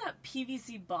even that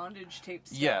PVC bondage tape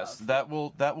stuff. Yes, that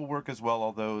will work as well.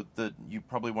 Although you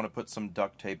probably want to put some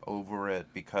duct tape over it,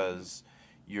 because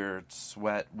your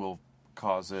sweat will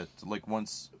cause it. Like,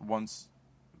 once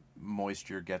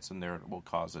moisture gets in there, it will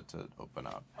cause it to open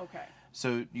up. Okay.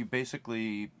 So you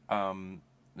basically, wrap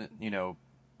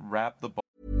the ball.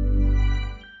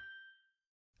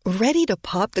 Ready to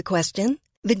pop the question?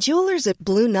 The jewelers at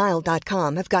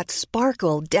BlueNile.com have got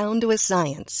sparkle down to a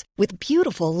science, with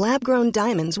beautiful lab-grown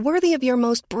diamonds worthy of your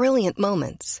most brilliant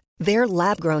moments. Their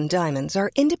lab-grown diamonds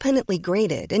are independently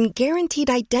graded and guaranteed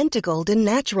identical to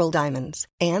natural diamonds,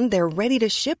 and they're ready to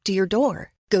ship to your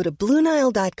door. Go to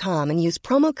BlueNile.com and use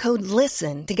promo code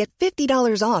LISTEN to get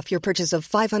 $50 off your purchase of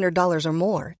 $500 or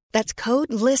more. That's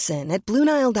code LISTEN at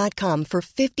BlueNile.com for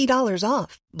 $50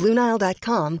 off.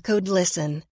 BlueNile.com, code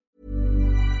LISTEN.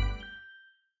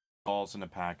 Balls in a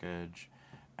package,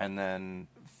 and then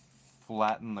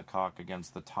flatten the cock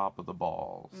against the top of the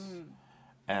balls,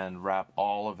 and wrap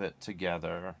all of it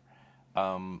together,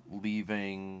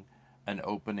 leaving an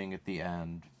opening at the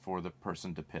end for the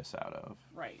person to piss out of.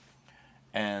 Right.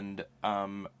 And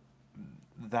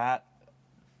that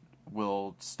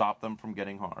will stop them from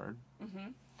getting hard.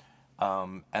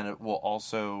 And it will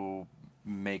also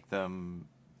make them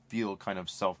feel kind of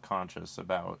self-conscious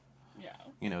about,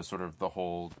 sort of the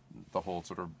whole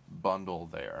sort of bundle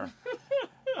there.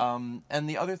 And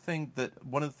the other thing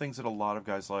one of the things that a lot of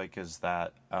guys like is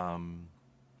that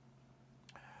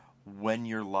when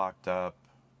you're locked up,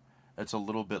 it's a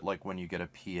little bit like when you get a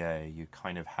PA, you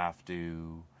kind of have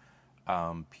to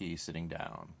pee sitting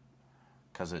down,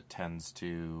 because it tends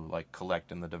to like collect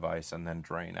in the device and then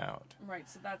drain out. Right,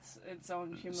 so that's its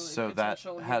own So that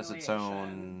has its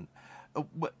own,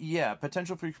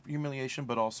 potential for humiliation,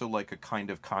 but also like a kind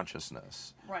of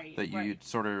consciousness. Right. That you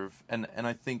sort of, and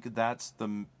I think that's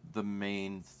the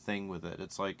main thing with it.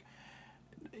 It's like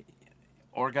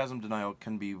orgasm denial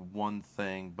can be one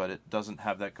thing, but it doesn't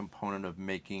have that component of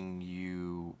making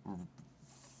you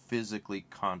physically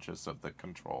conscious of the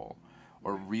control,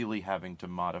 or really having to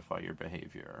modify your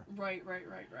behavior. Right.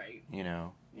 You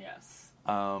know? Yes.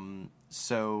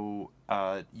 So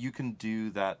you can do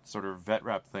that sort of vet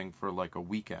wrap thing for like a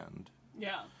weekend.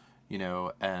 Yeah. You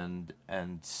know, and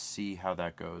see how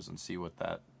that goes, and see what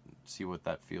that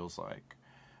feels like.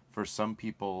 For some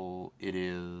people, it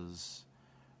is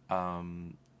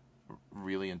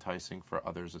really enticing. For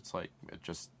others, it's like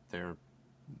they're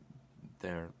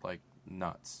like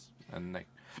nuts, and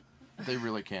they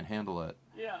really can't handle it.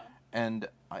 Yeah. And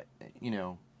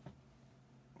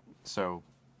so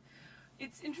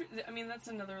it's interesting. I mean, that's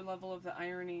another level of the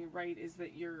irony, right? Is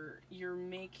that you're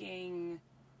making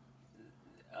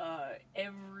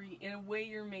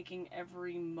you're making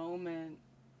every moment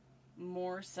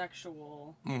more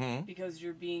sexual, because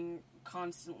you're being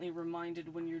constantly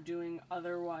reminded when you're doing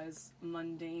otherwise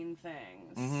mundane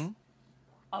things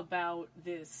about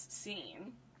this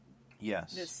scene.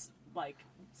 Yes. This like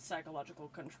psychological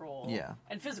control,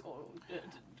 and physical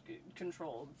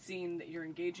control scene that you're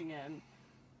engaging in.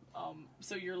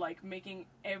 So you're like making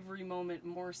every moment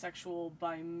more sexual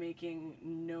by making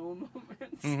no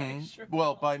moment sexual.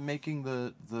 Well, by making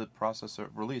the process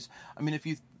of release. I mean, if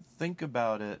you think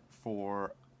about it,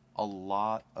 for a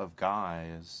lot of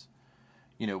guys,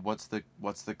 what's the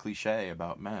cliche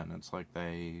about men? It's like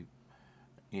they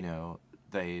will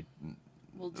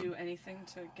do anything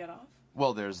to get off.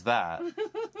 Well, there's that.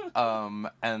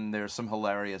 And there's some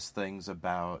hilarious things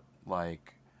about,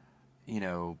 like,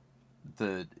 you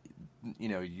wear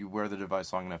the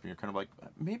device long enough and you're kind of like,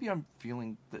 maybe I'm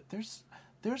feeling that there's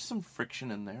some friction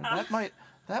in there.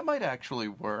 That might actually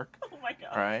work. Oh my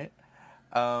God. Right?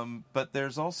 But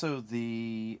there's also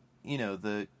the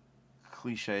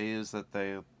cliche is that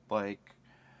they, like,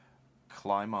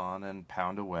 climb on and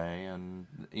pound away, and,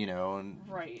 and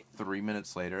 3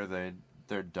 minutes later they're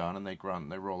done, and they grunt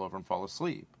and they roll over and fall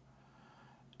asleep.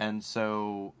 And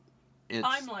so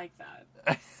I'm like that.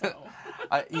 So.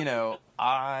 I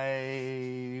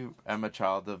am a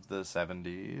child of the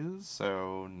 70s,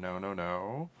 so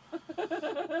no.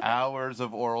 Hours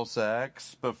of oral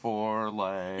sex before,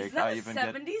 like, is that I a even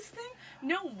 70s thing?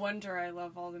 No wonder I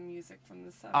love all the music from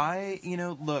the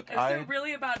 70s. Look, Is it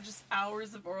really about just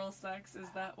hours of oral sex? Is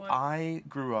that what? I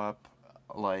grew up,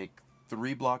 like,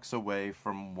 3 blocks away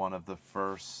from one of the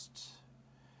first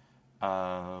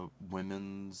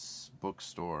women's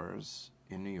bookstores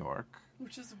in New York.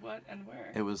 Which is what and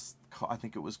where? It was, I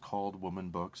think it was called Woman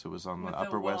Books. It was on with the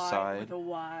Upper West Side. With a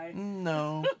Y.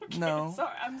 No, okay, no.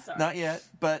 Sorry, I'm sorry. Not yet,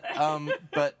 but on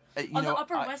the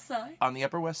Upper West Side? On the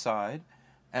Upper West Side.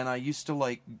 And I used to,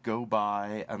 like, go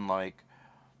by and, like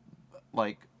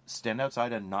stand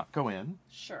outside and not go in.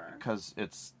 Sure. Because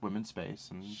it's women's space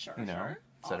and, sure. et cetera,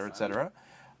 awesome. et cetera.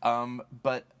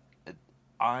 But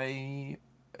I,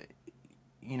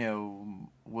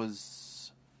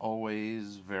 was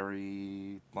always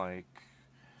very, like,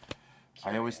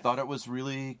 curious. I always thought it was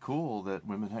really cool that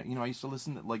women had, I used to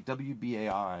listen to, like,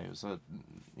 WBAI, it was a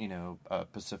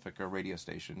Pacifica radio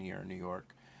station here in New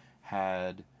York,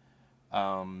 had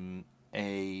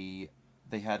they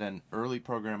had an early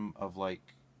program of, like,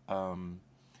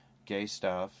 gay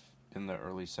stuff in the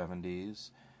early 70s,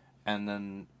 and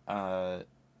then I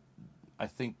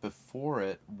think before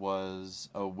it was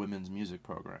a women's music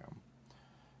program.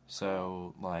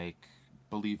 So, like,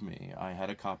 believe me, I had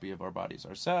a copy of Our Bodies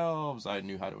Ourselves. I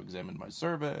knew how to examine my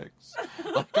cervix,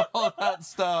 like all that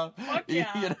stuff. Fuck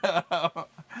yeah. You know?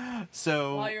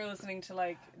 So While you're listening to,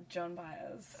 like, Joan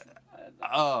Baez.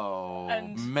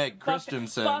 And Meg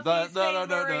Christensen. Buffy No.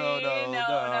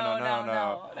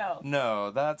 No.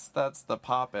 No, that's the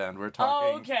pop end. We're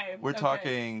talking. Oh, okay. We're Okay.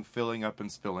 talking filling up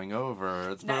and spilling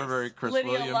over. It's Nice. very Chris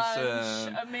Lydia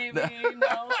Williamson. Lunch, maybe.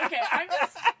 No. Okay. I'm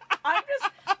just.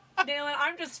 Nayland,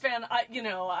 I'm just fan. I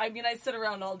sit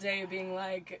around all day being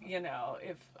like,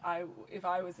 if I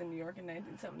was in New York in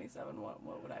 1977,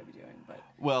 what would I be doing? But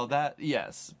Well, that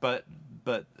yes, but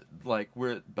like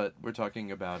we're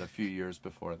talking about a few years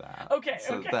before that. Okay,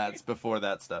 So okay. that's before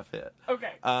that stuff hit.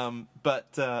 okay.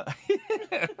 But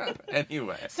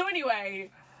anyway. So anyway,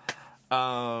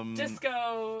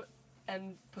 disco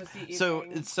and pussy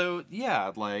eating. So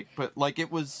yeah, but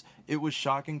it was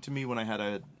shocking to me when I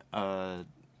had a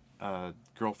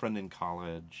girlfriend in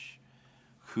college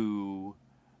who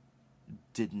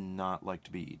did not like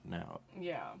to be eaten out.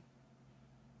 Yeah.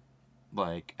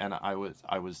 And I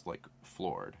was like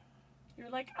floored. You're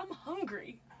like, I'm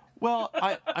hungry. Well,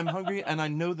 I'm hungry and I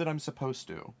know that I'm supposed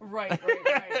to. Right.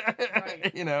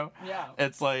 You know? Yeah.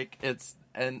 It's like it's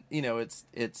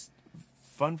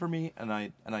fun for me and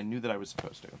I knew that I was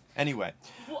supposed to. Anyway.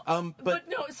 Well, but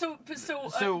no, so to this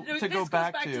go goes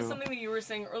back back to to something that you were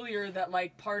saying earlier, that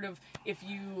like part of if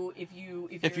you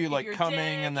like your coming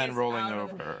dick and then is rolling out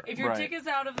of over, if your right. dick is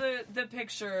out of the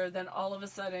picture, then all of a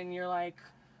sudden you're like,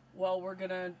 well, we're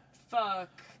gonna fuck.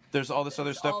 There's all this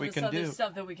other stuff all we this can other do.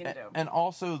 stuff that we can do. And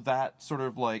also that sort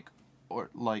of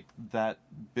that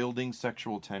building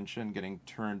sexual tension getting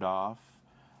turned off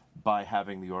by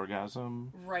having the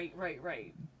orgasm. Right.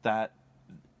 That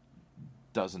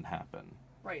doesn't happen.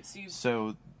 Right.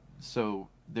 So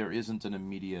there isn't an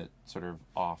immediate sort of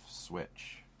off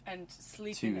switch and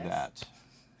sleepiness to that.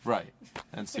 Right.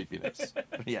 And sleepiness.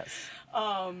 Yes.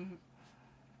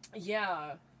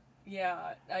 Yeah.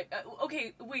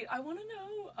 Okay, wait, I want to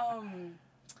know,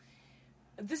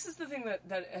 this is the thing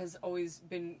that has always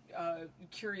been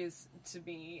curious to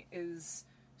me is,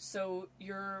 so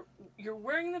you're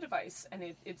wearing the device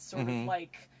and it's sort of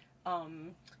like,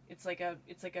 it's like a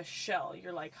shell.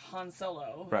 You're like Han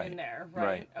Solo in there,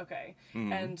 right? Okay.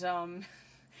 Mm-hmm.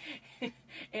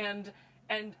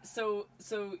 And so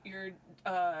you're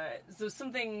so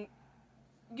something,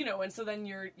 and so then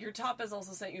your top has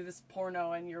also sent you this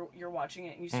porno and you're watching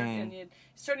it and and you're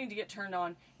starting to get turned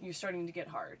on and you're starting to get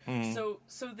hard. So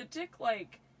the dick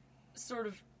sort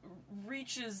of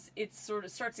reaches, it sort of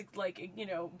starts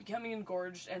becoming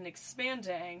engorged and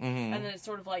expanding, and then it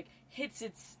sort of hits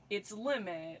its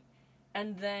limit,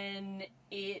 and then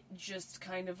it just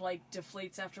kind of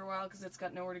deflates after a while because it's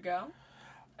got nowhere to go.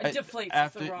 Deflates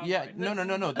is the wrong word.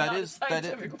 No. That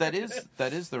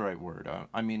is the right word.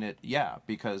 I mean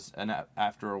because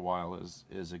after a while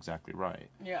is exactly right.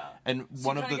 Yeah. And so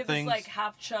one of the things, this,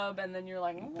 half chub, and then you're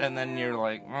like,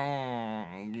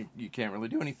 you can't really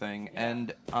do anything. Yeah.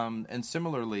 And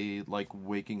similarly,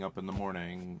 waking up in the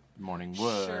morning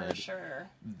wood. Sure.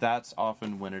 That's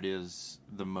often when it is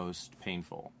the most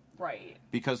painful. Right.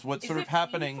 Because what's Is sort of it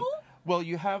happening? painful? Well,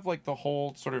 you have the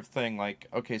whole sort of thing,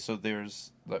 okay, so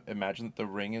imagine that the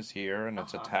ring is here and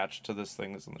it's attached to this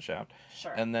thing that's in the shaft.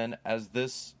 Sure. And then as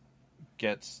this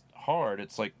gets hard,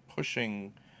 it's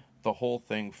pushing the whole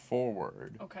thing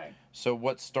forward. Okay. So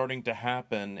what's starting to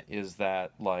happen is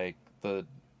that the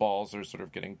balls are sort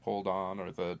of getting pulled on,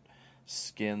 or the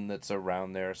skin that's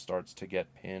around there starts to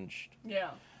get pinched.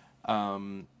 Yeah.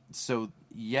 So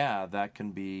yeah, that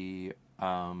can be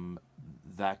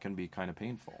kind of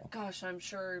painful. Gosh, I'm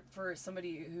sure for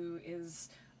somebody who is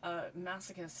a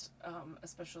masochist,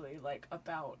 especially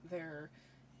about their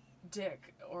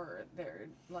dick or their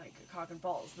cock and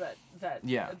balls, that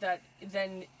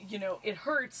then it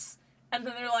hurts, and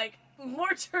then they're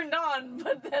more turned on,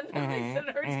 but then it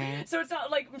hurts. Mm-hmm. So it's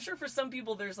not I'm sure for some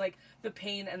people there's the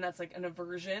pain, and that's an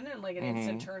aversion and an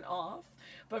instant turn off.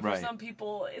 But for some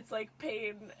people it's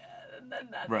pain, and then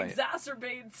that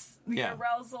exacerbates the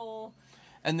arousal.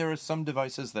 And there are some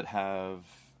devices that have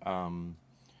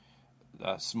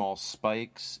small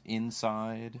spikes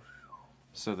inside,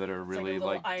 so that are really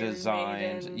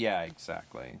designed. Maiden. Yeah,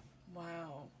 exactly.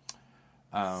 Wow.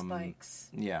 Spikes.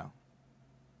 Yeah.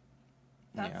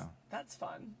 That's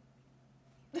fun.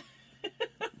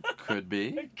 Could be.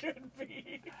 It could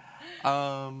be.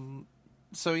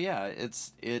 So yeah,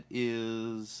 it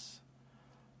is.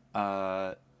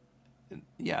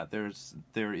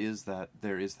 There is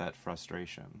that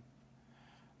frustration.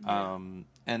 Yeah.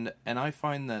 And I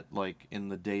find that in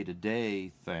the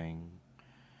day-to-day thing,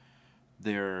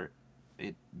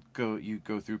 you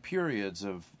go through periods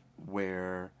of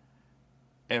where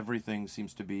everything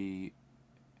seems to be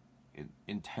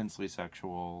intensely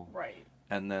sexual, Right.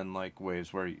 and then like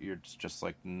waves where you're just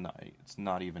like it's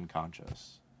not even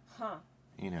conscious. Huh.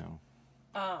 You know.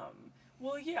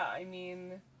 Well, yeah, I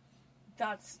mean,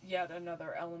 that's yet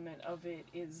another element of it,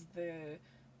 is the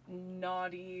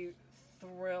naughty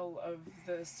thrill of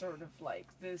the sort of like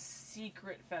this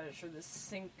secret fetish or this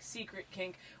secret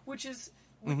kink, which is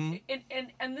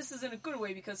and this is in a good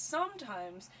way, because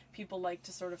sometimes people like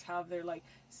to sort of have their like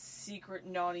secret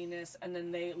naughtiness, and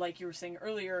then they, like you were saying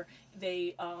earlier,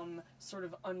 they sort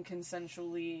of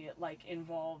unconsensually like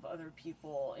involve other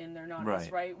people in their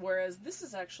naughtiness, right? Whereas this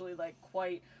is actually like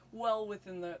quite well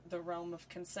within the realm of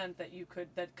consent, that you could,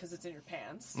 that because it's in your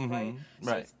pants, right?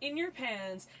 So it's in your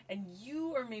pants, and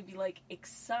you are maybe like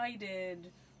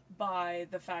excited by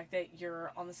the fact that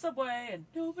you're on the subway and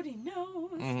nobody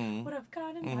knows what I've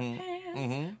got in my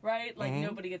pants, right? Like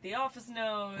nobody at the office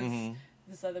knows,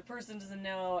 this other person doesn't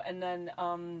know, and then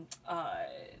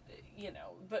you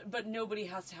know, but nobody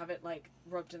has to have it like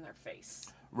rubbed in their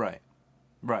face. Right.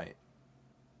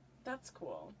 That's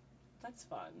cool. That's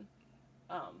fun.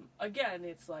 Again,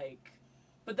 it's like,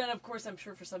 but then of course I'm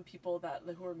sure for some people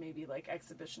who are maybe like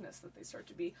exhibitionists, that they start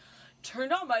to be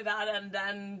turned on by that, and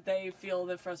then they feel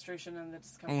the frustration and the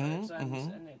discomfort,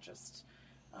 and it just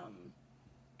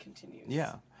continues.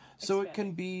 Yeah. So it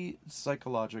can be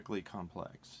psychologically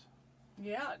complex.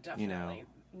 Yeah, definitely.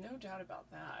 You know? No doubt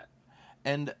about that.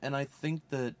 And I think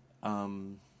that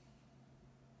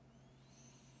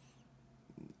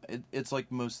it's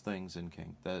like most things in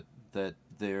kink, that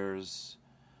there's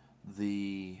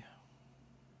the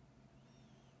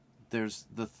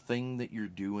thing that you're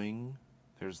doing,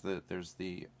 there's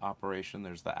the operation,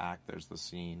 there's the act, there's the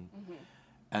scene,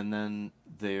 and then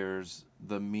there's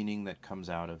the meaning that comes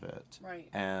out of it. Right.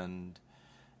 And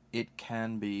it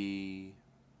can be,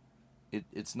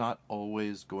 it's not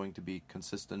always going to be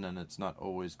consistent, and it's not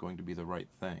always going to be the right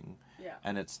thing. Yeah.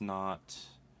 And it's not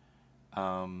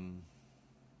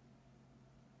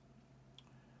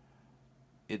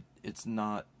it's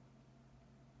not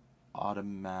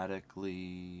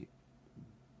automatically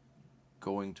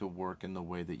going to work in the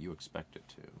way that you expect it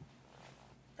to.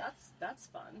 That's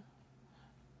fun.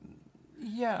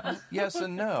 Yeah. Yes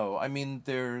and no. I mean,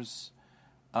 there's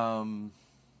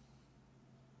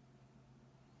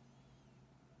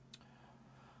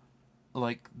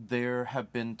like there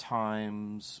have been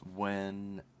times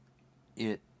when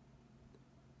it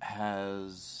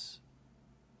has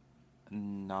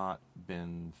not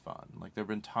been fun. Like there have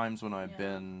been times when I've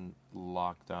been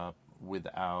locked up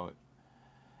without,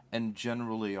 and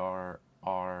generally our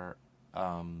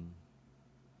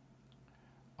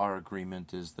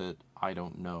agreement is that I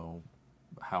don't know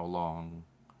how long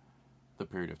the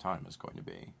period of time is going to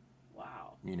be.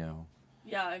 Wow. You know.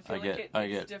 Yeah, I feel I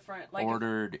it's get different. Like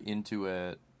ordered into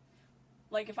it.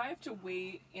 Like if I have to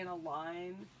wait in a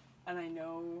line and I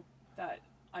know that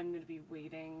I'm going to be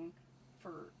waiting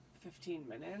for 15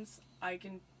 minutes, I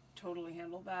can totally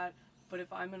handle that. But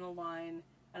if I'm in a line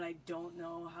and I don't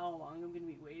know how long I'm going to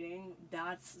be waiting,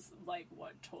 that's like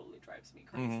what totally drives me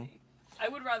crazy. I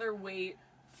would rather wait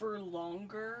for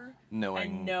longer,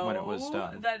 knowing when it was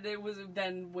done, that it was,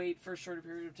 then wait for a shorter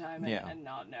period of time and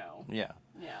not know. Yeah.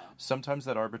 Yeah. Sometimes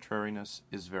that arbitrariness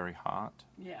is very hot.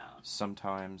 Yeah.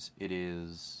 Sometimes it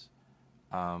is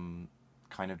kind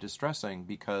of distressing,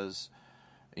 because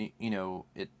you know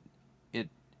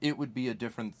it would be a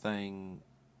different thing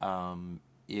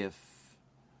if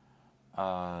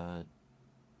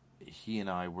he and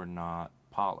I were not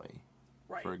poly,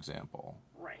 right, for example.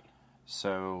 Right.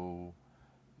 So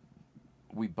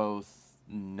we both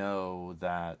know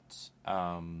that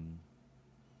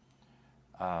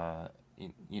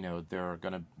you know we're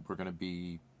gonna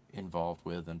be involved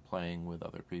with and playing with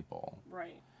other people.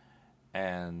 Right.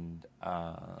 And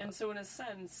so in a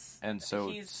sense,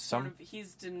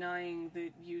 he's denying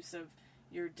the use of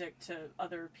your dick to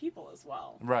other people as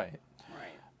well. Right.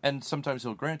 Right. And sometimes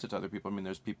he'll grant it to other people. I mean,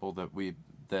 there's people that we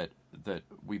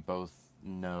both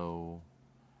know.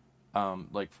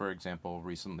 Like for example,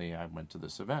 recently I went to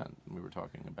this event we were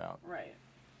talking about. Right.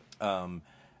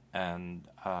 And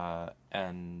I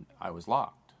was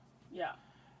locked. Yeah.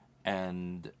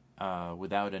 And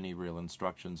without any real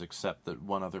instructions, except that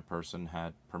one other person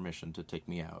had permission to take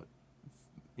me out,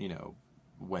 you know,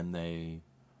 when they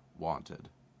wanted.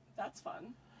 That's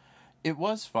fun. It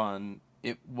was fun.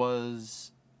 It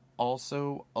was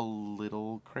also a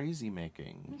little crazy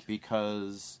making,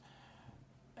 because,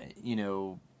 you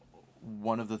know,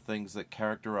 one of the things that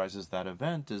characterizes that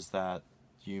event is that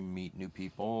you meet new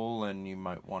people and you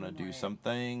might want to do Right.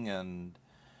 something, and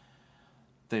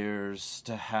there's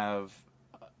to have,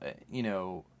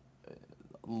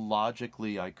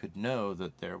 logically I could know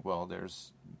that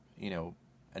there's,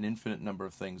 an infinite number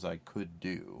of things I could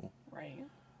do, Right.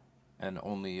 and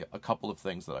only a couple of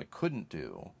things that I couldn't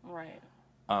do. Right.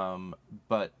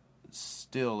 But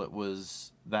still, it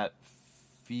was that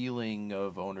feeling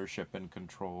of ownership and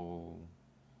control,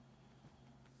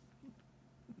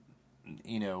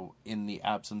 in the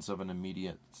absence of an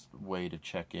immediate way to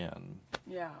check in,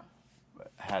 Yeah.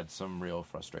 had some real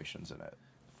frustrations in it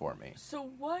for me. So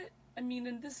what, I mean,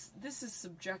 and this is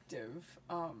subjective,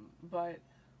 but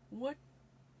what,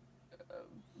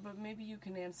 but maybe you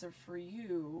can answer for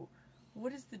you,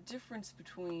 what is the difference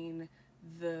between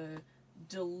the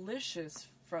delicious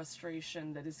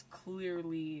frustration that is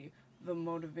clearly the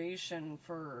motivation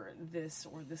for this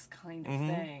or this kind of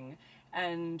thing,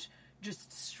 and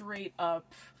just straight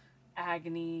up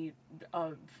agony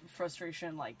of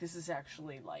frustration, like, this is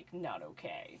actually, like, not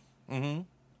okay? Mm-hmm.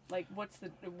 Like, what's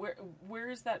the,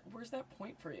 where's that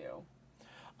point for you?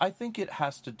 I think it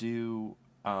has to do,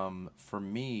 for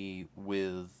me,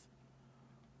 with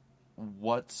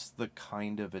what's the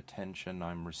kind of attention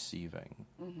I'm receiving.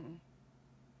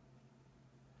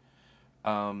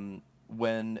 When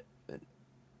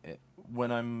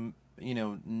I'm,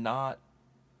 not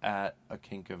at a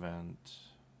kink event,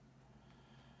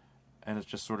 and it's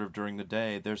just sort of during the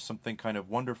day, there's something kind of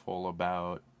wonderful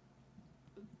about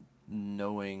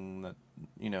knowing that,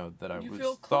 that I You was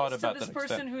feel thought close about to this that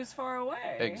person extent. who's far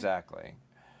away. Exactly.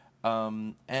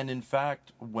 And in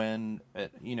fact, when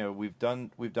we've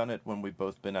done it when we've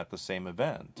both been at the same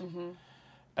event,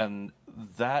 and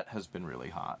that has been really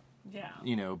hot. Yeah.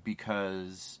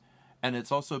 Because, and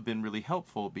it's also been really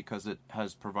helpful because it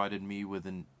has provided me with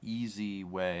an easy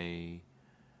way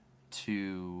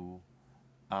to,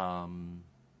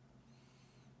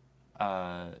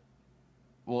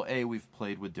 we've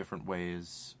played with different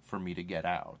ways for me to get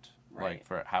out, Right. like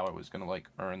for how I was going to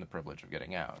earn the privilege of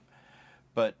getting out.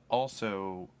 But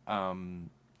also,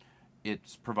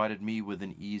 it's provided me with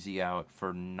an easy out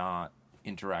for not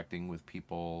interacting with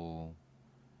people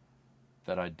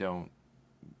that I don't,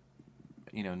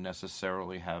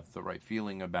 necessarily have the right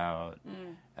feeling about,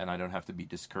 and I don't have to be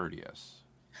discourteous.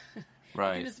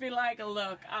 Right. You just be like,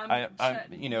 look,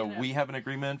 we have an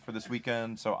agreement for this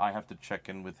weekend, so I have to check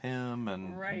in with him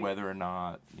and Right. whether or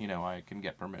not, I can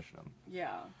get permission.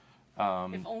 Yeah.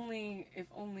 If only it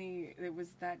was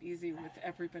that easy with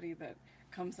everybody that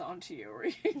comes onto you, where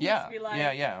you can Yeah, just be like,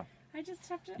 yeah. I just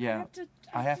have to. Yeah.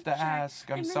 I have to check.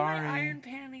 ask. I'm in sorry. My iron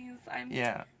panties. I'm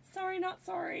Yeah. sorry, not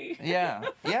sorry. Yeah.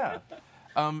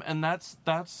 And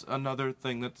that's another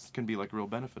thing that can be like a real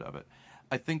benefit of it.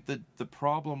 I think that the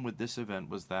problem with this event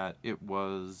was that it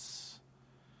was,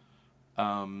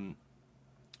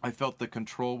 I felt the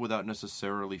control without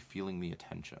necessarily feeling the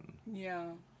attention.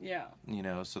 Yeah.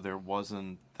 So there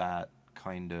wasn't that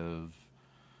kind of,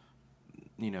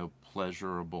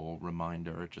 pleasurable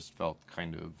reminder. It just felt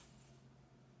kind of,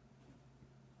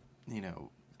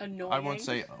 Annoying. I won't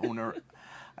say I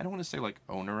don't want to say like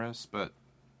onerous, but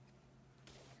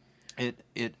it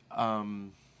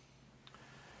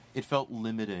felt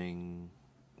limiting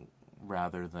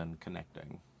rather than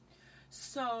connecting.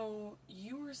 So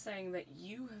you were saying that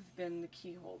you have been the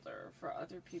key holder for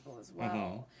other people as well.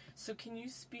 Mm-hmm. So can you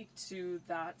speak to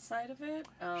that side of it?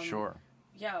 Sure.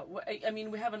 Yeah, I mean,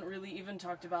 we haven't really even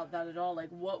talked about that at all. Like,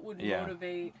 what would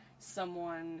motivate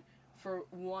someone for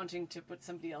wanting to put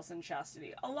somebody else in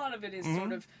chastity? A lot of it is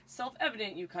sort of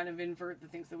self-evident. You kind of invert the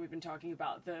things that we've been talking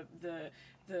about. The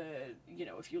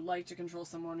if you like to control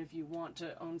someone, if you want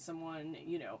to own someone,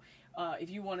 if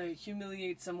you want to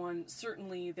humiliate someone,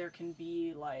 certainly there can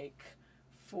be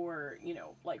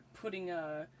putting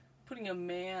a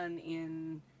man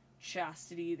in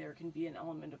chastity, there can be an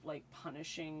element of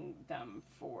punishing them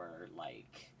for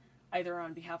either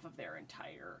on behalf of their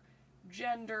entire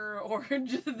gender or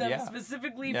just them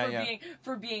specifically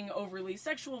for being overly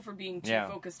sexual, for being too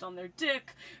focused on their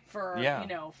dick, for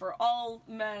for all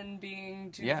men being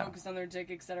too focused on their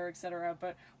dick, etc.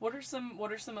 But what are some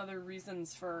other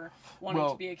reasons for wanting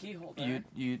to be a key holder?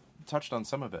 You touched on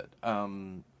some of it.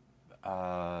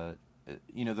 The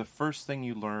first thing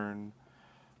you learn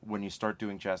when you start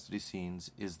doing chastity scenes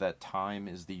is that time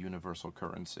is the universal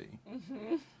currency.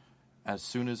 Mm-hmm. As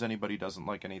soon as anybody does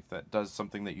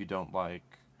something that you don't like,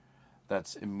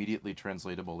 that's immediately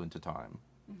translatable into time.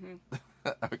 Mm-hmm.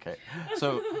 Okay,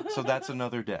 so that's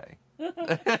another day.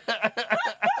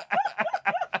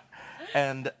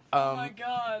 And oh my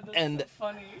god, that's so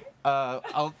funny.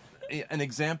 An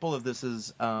example of this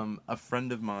is a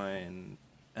friend of mine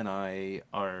and I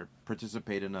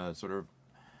participate in a sort of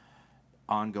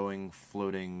ongoing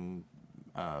floating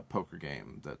poker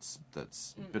game that's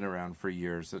been around for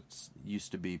years. It's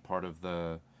used to be part of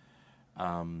the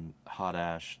Hot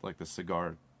Ash, like the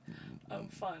cigar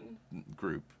fun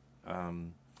group.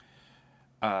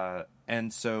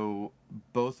 And so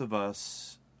both of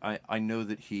us, I know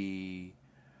that he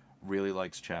really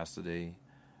likes chastity.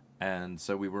 And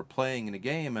so we were playing in a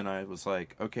game, and I was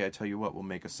like, okay, I tell you what, we'll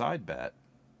make a side bet.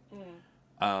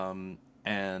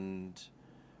 And,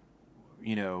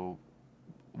 you know,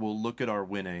 we'll look at our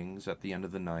winnings at the end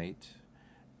of the night,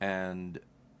 and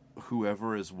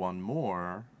whoever has won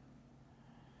more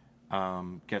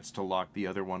gets to lock the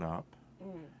other one up.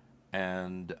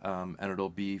 And it'll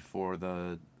be for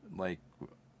the, like,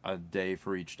 a day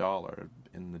for each dollar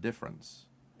in the difference.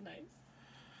 Nice.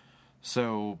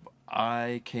 So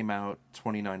I came out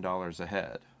 $29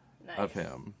 ahead of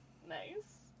him. Nice.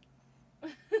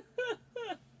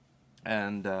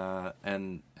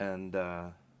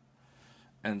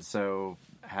 And so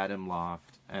had him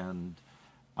locked, and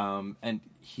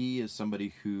he is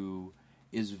somebody who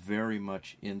is very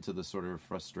much into the sort of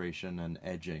frustration and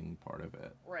edging part of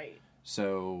it. Right.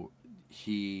 So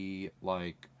he,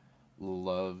 like,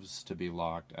 loves to be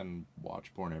locked and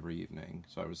watch porn every evening.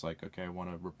 So I was like, okay, I want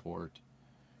to report,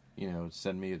 you know,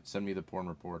 send me the porn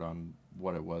report on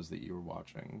what it was that you were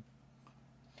watching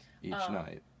each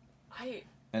night.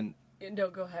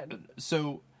 No, go ahead.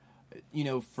 So, you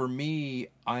know, for me,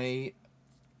 I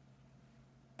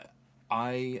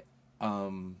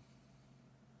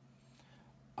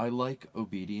like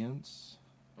obedience,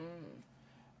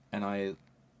 and I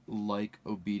like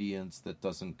obedience that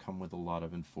doesn't come with a lot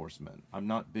of enforcement. I'm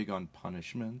not big on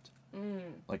punishment.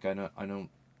 Like I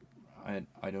don't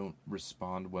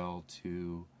respond well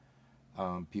to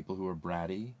people who are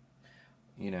bratty.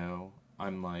 You know,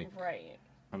 I'm like,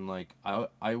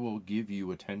 I will give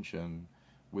you attention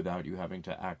without you having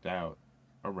to act out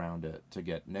around it to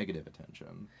get negative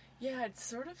attention. Yeah, it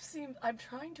sort of seems... I'm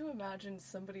trying to imagine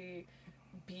somebody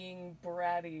being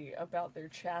bratty about their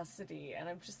chastity, and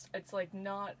it's like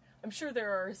not... I'm sure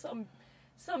there are some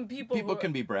people People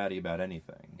can be bratty about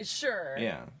anything. Sure.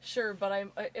 Yeah. Sure,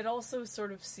 but it also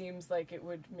sort of seems like it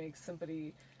would make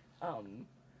somebody...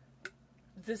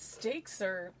 the stakes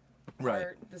are... Right.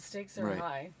 The stakes are right.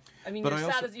 high. I mean, But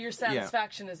your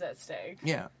satisfaction is at stake.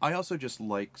 Yeah, I also just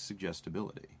like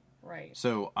suggestibility. Right.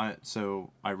 So I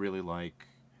really like,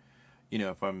 you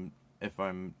know, if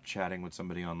I'm chatting with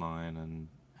somebody online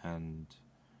and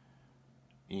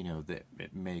you know, that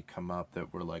it may come up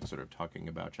that we're like sort of talking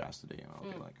about chastity, and I'll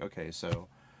be like, okay, so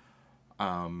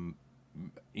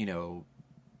you know,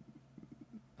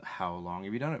 how long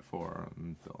have you done it for?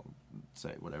 And they'll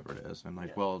say whatever it is. I'm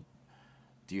like, well,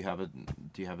 do you have a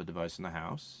device in the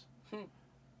house?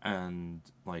 And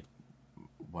like,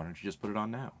 why don't you just put it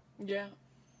on now? Yeah.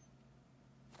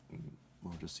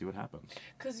 We'll just see what happens.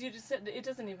 Because you just said it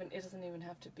doesn't even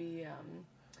have to be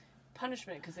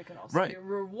punishment, because it can also be a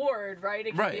reward, right?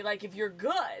 It can be like, if you're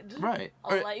good,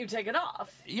 I'll let you take it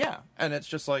off. Yeah, and it's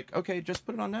just like, okay, just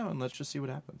put it on now and let's just see what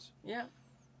happens. Yeah.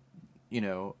 You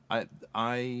know,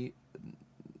 I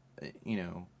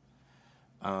you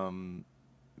know,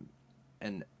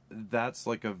 and that's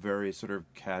like a very sort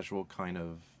of casual kind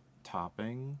of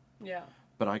topping. Yeah.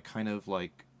 But I kind of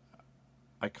love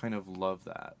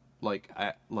that.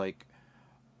 Like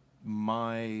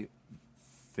my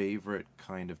favorite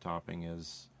kind of topping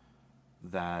is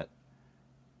that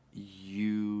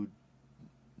we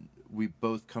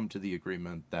both come to the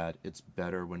agreement that it's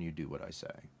better when you do what I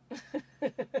say.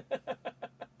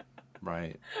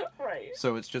 Right. Right.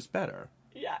 So it's just better.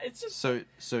 Yeah, it's just...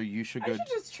 So you should go... I should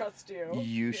just trust you.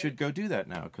 You should go do that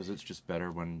now, because it's just better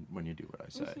when you do what I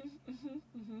say.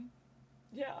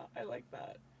 Yeah, I like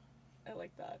that.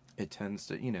 It tends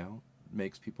to, you know,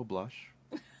 makes people blush.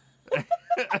 A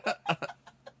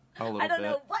little bit. I don't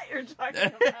know what you're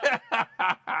talking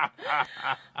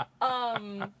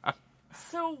about.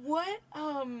 So what,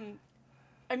 I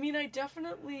mean, I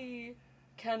definitely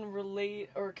can relate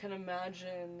or can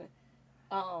imagine...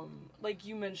 like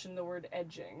you mentioned the word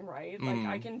edging, right? Like,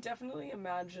 I can definitely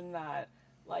imagine that,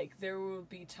 like, there will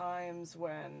be times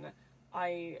when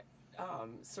I,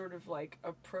 sort of, like,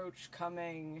 approach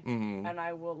coming, and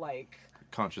I will, like...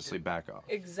 consciously back off.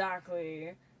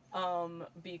 Exactly.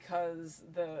 Because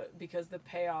the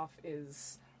payoff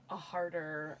is a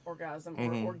harder orgasm,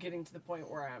 or getting to the point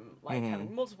where I'm, like,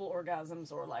 having multiple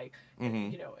orgasms, or, like,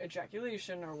 you know,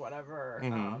 ejaculation, or whatever.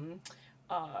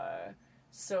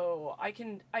 So I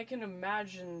can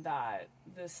imagine that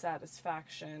the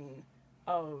satisfaction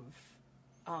of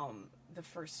the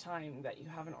first time that you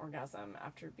have an orgasm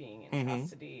after being in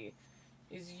chastity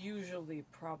is usually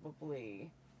probably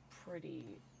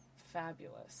pretty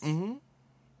fabulous. Is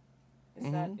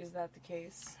that the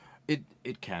case?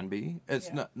 It can be.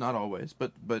 It's not always,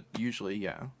 but usually,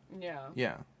 yeah. Yeah.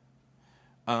 Yeah.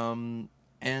 And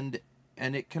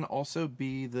it can also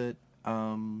be that,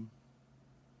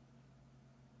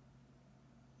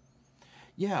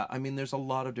 yeah, I mean, there's a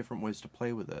lot of different ways to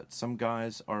play with it. Some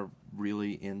guys are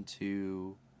really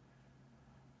into,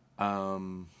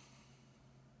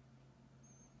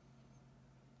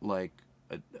 like,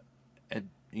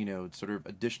 sort of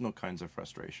additional kinds of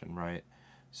frustration, right?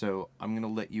 So I'm going to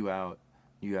let you out.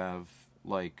 You have,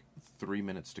 like, 3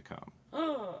 minutes to come.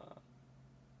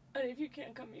 And if you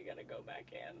can't come, you gotta go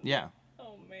back in. Yeah.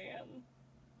 Oh, man.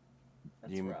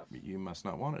 That's rough. You must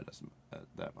not want it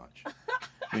that much.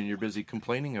 I mean, you're busy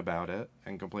complaining about it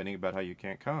and complaining about how you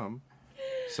can't come.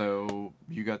 So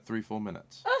you got 3 full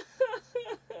minutes.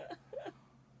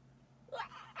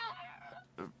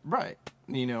 Right.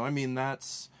 I mean,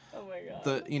 that's... Oh, my God.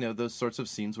 Those sorts of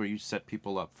scenes where you set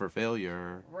people up for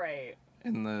failure. Right.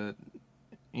 In the,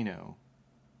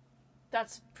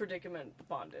 That's predicament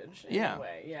bondage in a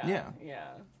way. Yeah.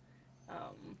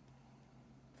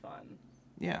 Fun.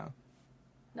 Yeah.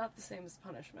 Not the same as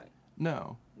punishment.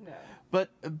 No. No.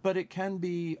 But it can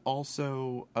be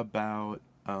also about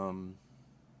a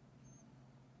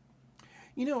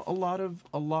lot of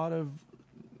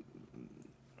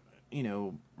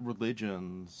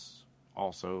religions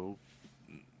also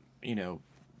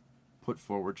put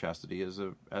forward chastity as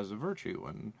a virtue,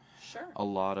 and sure, a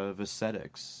lot of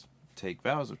ascetics take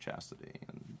vows of chastity,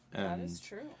 and that is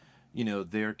true.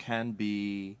 There can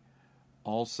be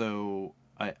also,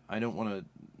 I don't want to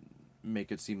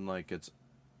make it seem like it's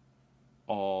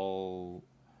all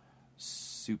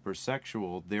super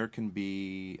sexual. There can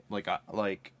be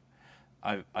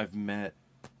I've met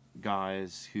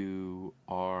guys who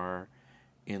are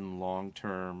in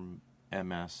long-term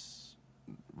MS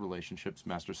relationships,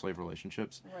 master-slave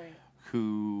relationships, right,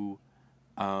 who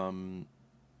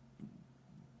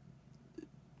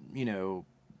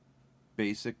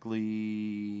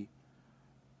basically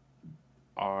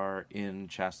are in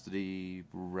chastity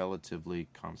relatively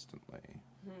constantly.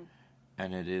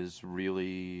 And it is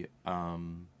really,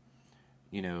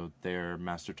 their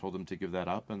master told them to give that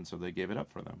up, and so they gave it up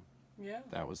for them. Yeah.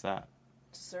 That was that.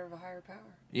 To serve a higher power.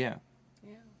 Yeah.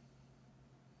 Yeah.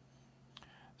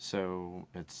 So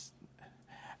it's,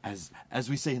 as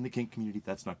we say in the kink community,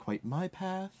 that's not quite my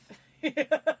path.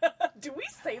 Do we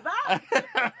say that?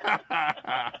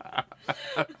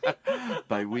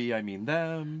 By we, I mean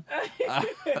them.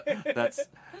 That's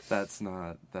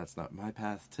not my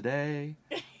path today.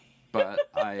 But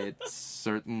I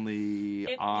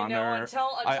certainly honor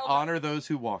those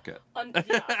who walk it. Until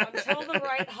the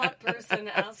right hot person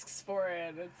asks for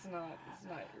it, it's not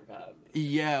your path.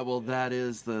 Yeah, well, that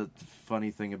is the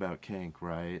funny thing about kink,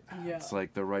 right? Yeah. It's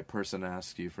like the right person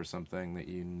asks you for something that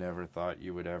you never thought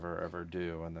you would ever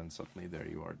do, and then suddenly there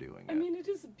you are doing it. I mean, it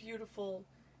is a beautiful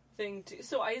thing to.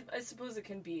 So I suppose it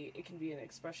can be an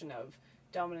expression of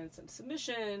dominance and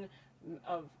submission,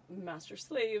 of master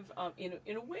slave, in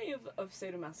a way of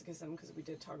sadomasochism, because we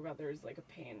did talk about there's like a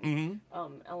pain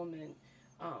element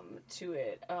to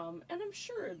it, and I'm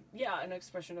sure an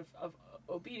expression of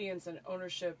obedience and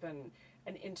ownership and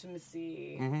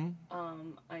intimacy.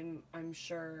 I'm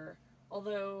sure,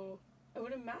 although I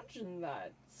would imagine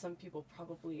that some people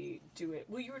probably do it.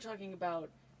 Well, you were talking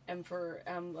about M for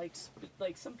M, like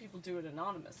some people do it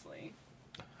anonymously.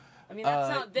 I mean, that's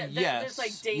not there's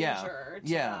like danger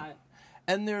to that.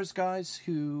 And there's guys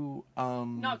who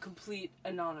not complete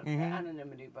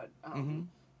anonymity, but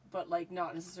like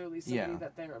not necessarily somebody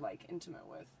that they're like intimate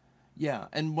with. Yeah,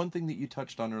 and one thing that you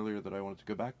touched on earlier that I wanted to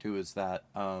go back to is that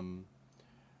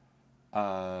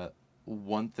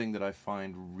one thing that I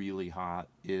find really hot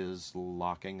is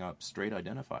locking up straight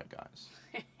identified guys.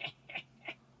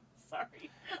 Sorry.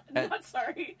 Not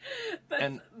sorry.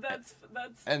 That's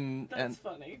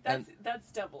funny.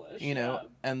 That's devilish.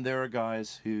 And there are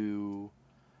guys who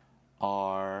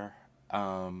are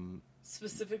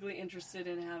specifically interested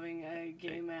in having a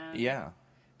gay man. Yeah.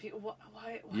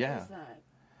 Why is that?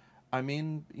 I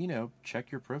mean,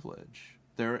 check your privilege.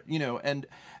 There, and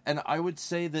I would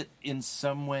say that in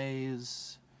some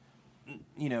ways,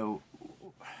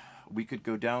 we could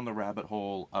go down the rabbit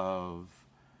hole of,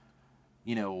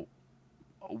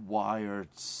 why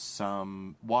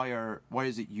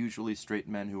is it usually straight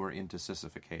men who are into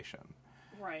sissification?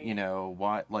 Right.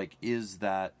 Why, is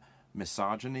that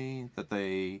misogyny, that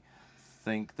they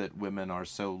think that women are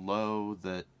so low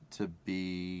that to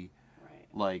be, right,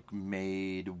 like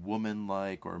made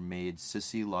woman-like or made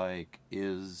sissy-like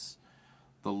is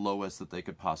the lowest that they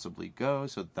could possibly go,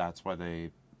 so that's why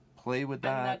they play with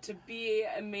that. And that to be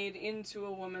made into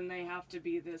a woman, they have to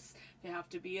be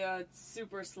a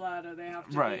super slut, or they have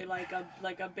to be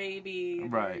like a baby.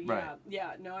 Right, or, right.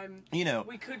 Yeah, no, I'm... You know...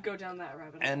 We could go down that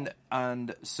rabbit hole.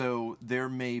 And so there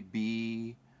may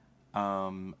be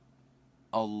a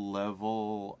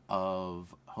level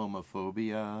of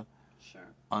homophobia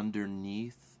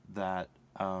underneath that,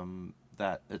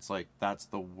 that it's like, that's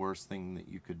the worst thing that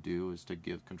you could do, is to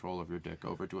give control of your dick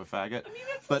over to a faggot. I mean,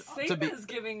 it's the same as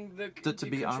giving the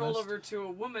control honest, over to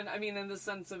a woman. I mean, in the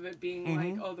sense of it being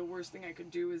like, oh, the worst thing I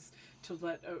could do is to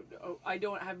let... I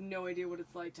have no idea what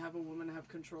it's like to have a woman have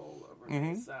control over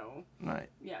me, so... Right.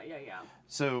 Yeah.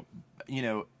 So, you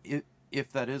know,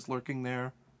 if that is lurking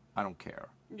there, I don't care.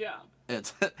 Yeah.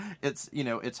 It's you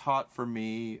know, it's hot for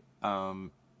me,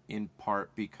 in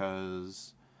part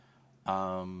because...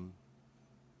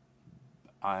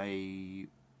 I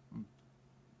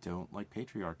don't like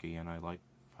patriarchy, and I like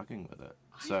fucking with it.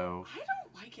 So I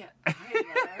don't like it either.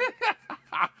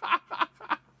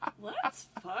 Let's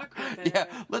fuck with it. Yeah,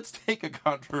 let's take a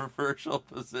controversial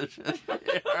position here.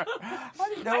 I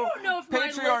don't know if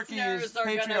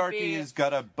patriarchy's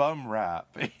got a bum rap.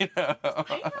 You know?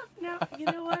 You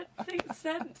know what?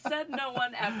 Said no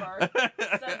one ever.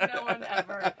 Said no one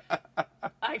ever.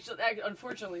 Actually,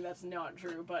 unfortunately, that's not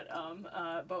true. But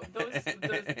those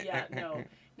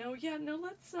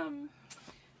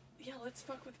let's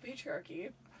fuck with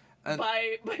patriarchy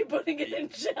by putting it in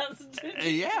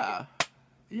chastity.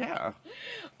 Yeah.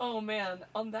 Oh man.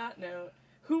 On that note,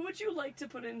 who would you like to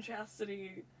put in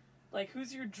chastity? Like,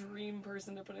 who's your dream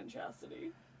person to put in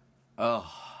chastity? Oh,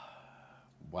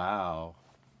 wow.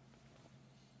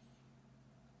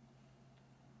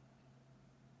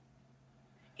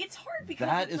 It's hard because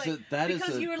that's a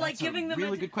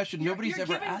really good question. Nobody's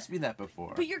ever asked me that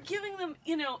before. But you're giving them,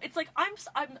 you know, it's like I'm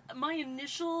my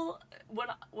initial when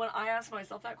I ask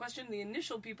myself that question, the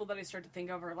initial people that I start to think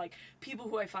of are like people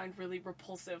who I find really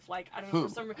repulsive. Like, I don't know,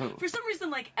 for some reason,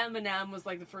 like Eminem was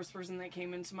like the first person that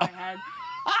came into my head.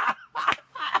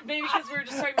 Maybe because we were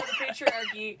just talking about the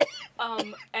patriarchy,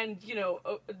 and you know,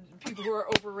 people who are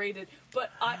overrated. But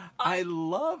I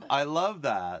love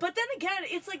that. But then again,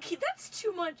 it's like that's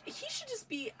too much. He should just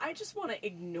be. I just want to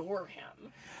ignore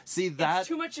him. See, it's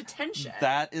too much attention.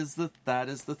 That is the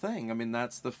thing. I mean,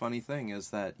 that's the funny thing, is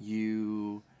that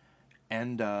you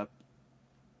end up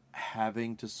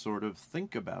having to sort of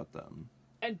think about them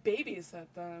and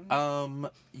babysit them.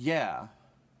 Yeah.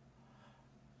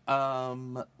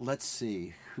 Let's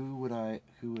see. Who would I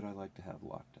like to have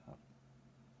locked up?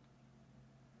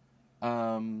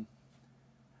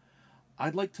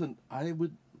 I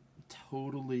would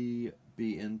totally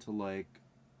be into, like,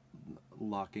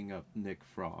 locking up Nick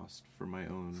Frost for my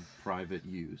own private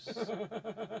use.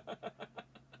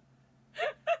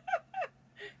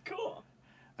 Cool.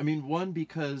 I mean, one,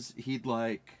 because he'd,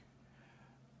 like,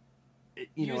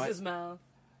 use his mouth.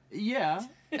 Yeah,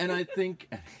 and I think...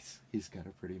 He's got a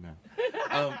pretty mouth.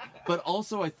 But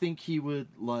also, I think he would,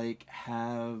 like,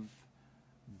 have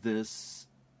this...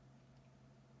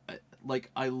 Like,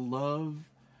 I love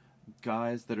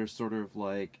guys that are sort of,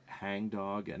 like,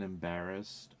 hangdog and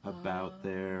embarrassed about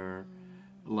their...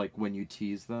 Like, when you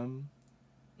tease them.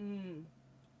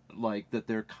 Like, that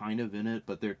they're kind of in it,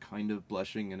 but they're kind of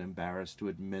blushing and embarrassed to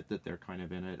admit that they're kind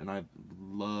of in it. And I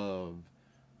love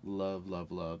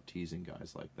teasing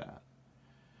guys like that.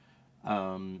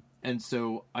 And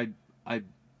so I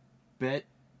bet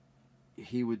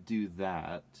he would do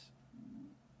that,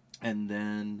 and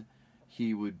then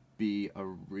he would be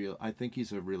I think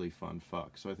he's a really fun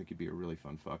fuck, so I think he'd be a really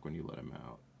fun fuck when you let him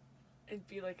out. It'd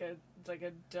be like a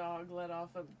dog let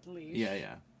off a leash.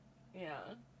 Yeah.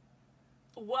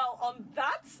 Well,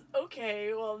 that's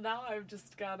okay. Well, now I've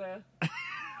just gotta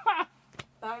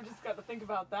think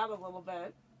about that a little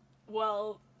bit.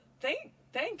 Well,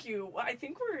 Thank you. I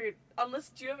think unless,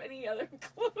 do you have any other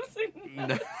closing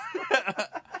notes?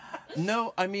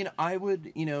 No, I mean, I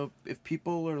would, you know, if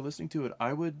people are listening to it,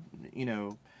 I would, you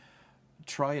know,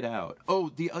 try it out. Oh,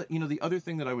 the other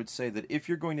thing that I would say, that if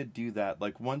you're going to do that,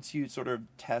 like, once you sort of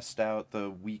test out the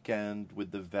weekend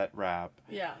with the vet rap.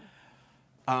 Yeah.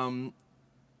 And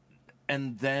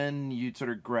then you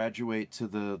sort of graduate to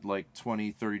the, like,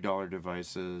 $20, $30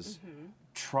 devices. Mm-hmm.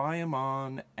 Try them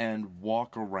on and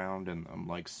walk around in them.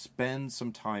 Like, spend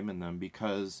some time in them,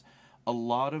 because a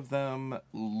lot of them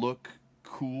look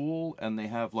cool and they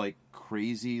have like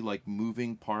crazy like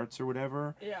moving parts or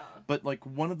whatever. Yeah. But like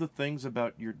one of the things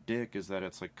about your dick is that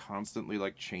it's like constantly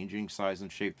like changing size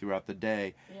and shape throughout the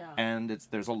day. Yeah. And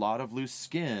there's a lot of loose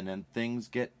skin and things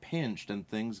get pinched and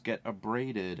things get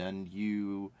abraded, and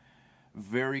you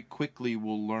very quickly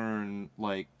will learn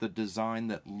like the design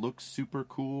that looks super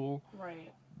cool.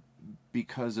 Right.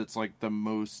 Because it's like the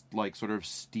most like sort of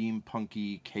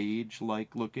steampunky cage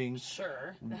like looking.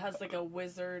 Sure. It has like a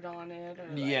wizard on it. Or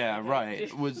Yeah, right.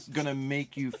 It was gonna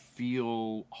make you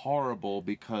feel horrible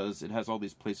because it has all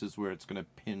these places where it's gonna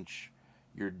pinch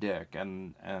your dick,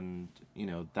 and you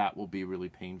know that will be really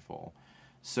painful.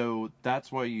 So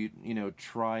that's why you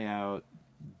try out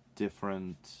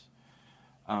different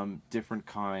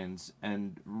kinds,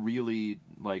 and really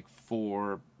like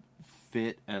for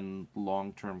fit and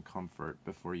long-term comfort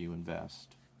before you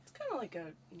invest. It's kind of like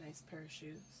a nice pair of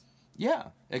shoes.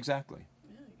 Yeah, exactly.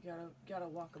 Yeah, you gotta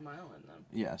walk a mile in them.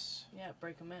 Yes. Yeah,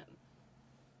 break them in.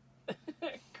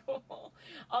 Cool.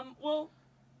 Well,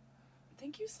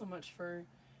 thank you so much for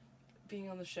being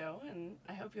on the show, and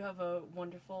I hope you have a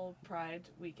wonderful Pride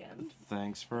weekend.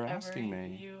 Thanks for asking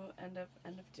me. You end up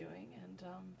doing, and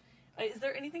is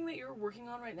there anything that you're working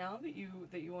on right now that you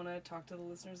want to talk to the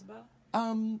listeners about?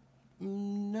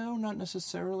 No, not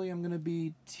necessarily. I'm going to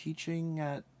be teaching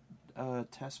at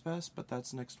Test Fest, but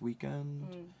that's next weekend.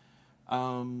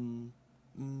 No,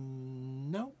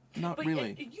 not but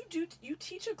really. You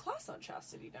teach a class on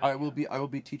chastity, don't I you? will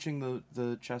be teaching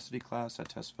the chastity class at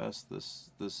Test Fest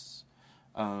this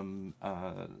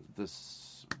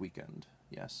weekend.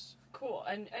 Yes. Cool,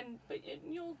 but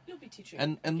you'll be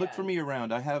teaching. And look for me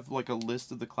around. I have like a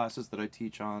list of the classes that I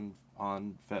teach on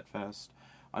Fet Fest.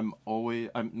 I'm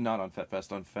not on Fet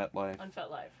Fest, on FetLife. On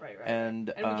FetLife, right.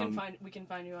 And we can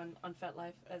find you on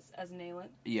FetLife as Nayland.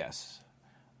 Yes.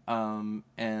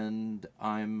 And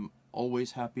I'm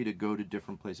always happy to go to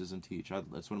different places and teach.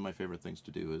 That's one of my favorite things to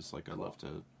do. Is like I love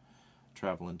to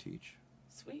travel and teach.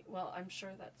 Sweet. Well, I'm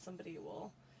sure that somebody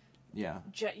will. Yeah.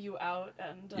 Jet you out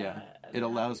and. Yeah. It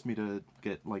allows me to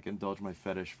get like indulge my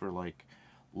fetish for like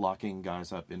locking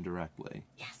guys up indirectly.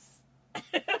 Yes.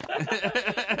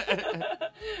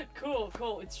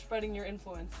 Cool. It's spreading your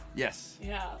influence. Yes.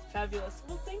 Yeah, fabulous.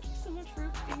 Well, thank you so much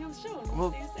for being on the show. And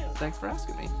Well, see you soon. Thanks for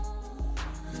asking me.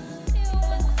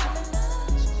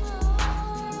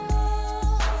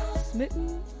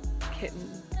 Smitten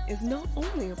Kitten is not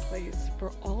only a place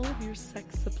for all of your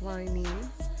sex supply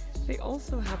needs, they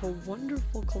also have a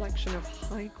wonderful collection of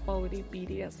high-quality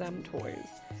BDSM toys.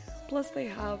 Plus, they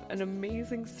have an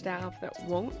amazing staff that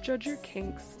won't judge your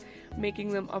kinks, making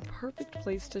them a perfect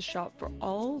place to shop for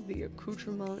all the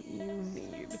accoutrement you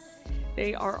need.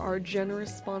 They are our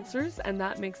generous sponsors, and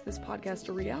that makes this podcast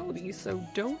a reality, so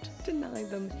don't deny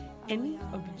them any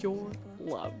of your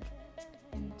love.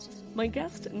 My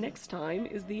guest next time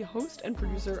is the host and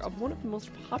producer of one of the most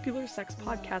popular sex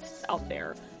podcasts out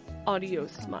there, Audio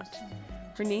Smut.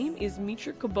 Her name is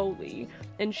Mitra Kaboli,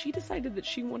 and she decided that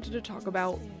she wanted to talk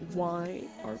about why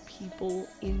are people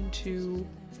into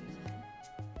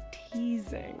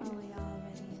teasing.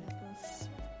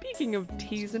 Speaking of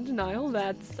tease and denial,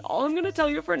 that's all I'm going to tell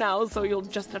you for now, so you'll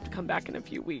just have to come back in a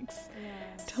few weeks.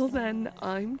 Till then,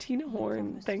 I'm Tina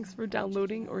Horn. Thanks for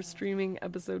downloading or streaming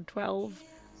episode 12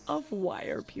 of Why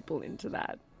Are People Into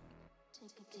That?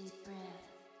 Take a deep breath.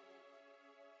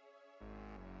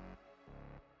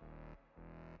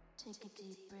 Take a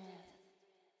deep breath.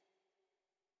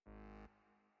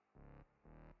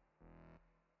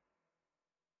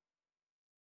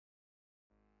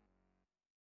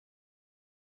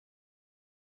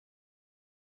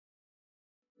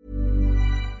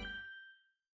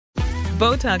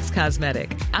 Botox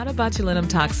Cosmetic, out of botulinum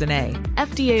toxin A,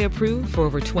 FDA approved for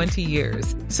over 20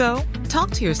 years. So, talk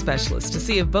to your specialist to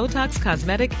see if Botox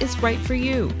Cosmetic is right for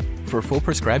you. For full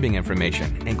prescribing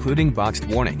information, including boxed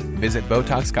warning, visit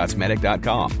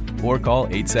BotoxCosmetic.com or call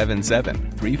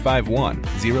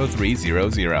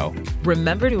 877-351-0300.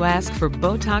 Remember to ask for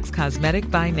Botox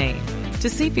Cosmetic by name. To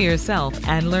see for yourself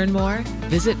and learn more,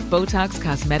 visit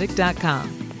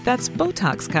BotoxCosmetic.com. That's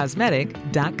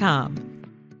BotoxCosmetic.com.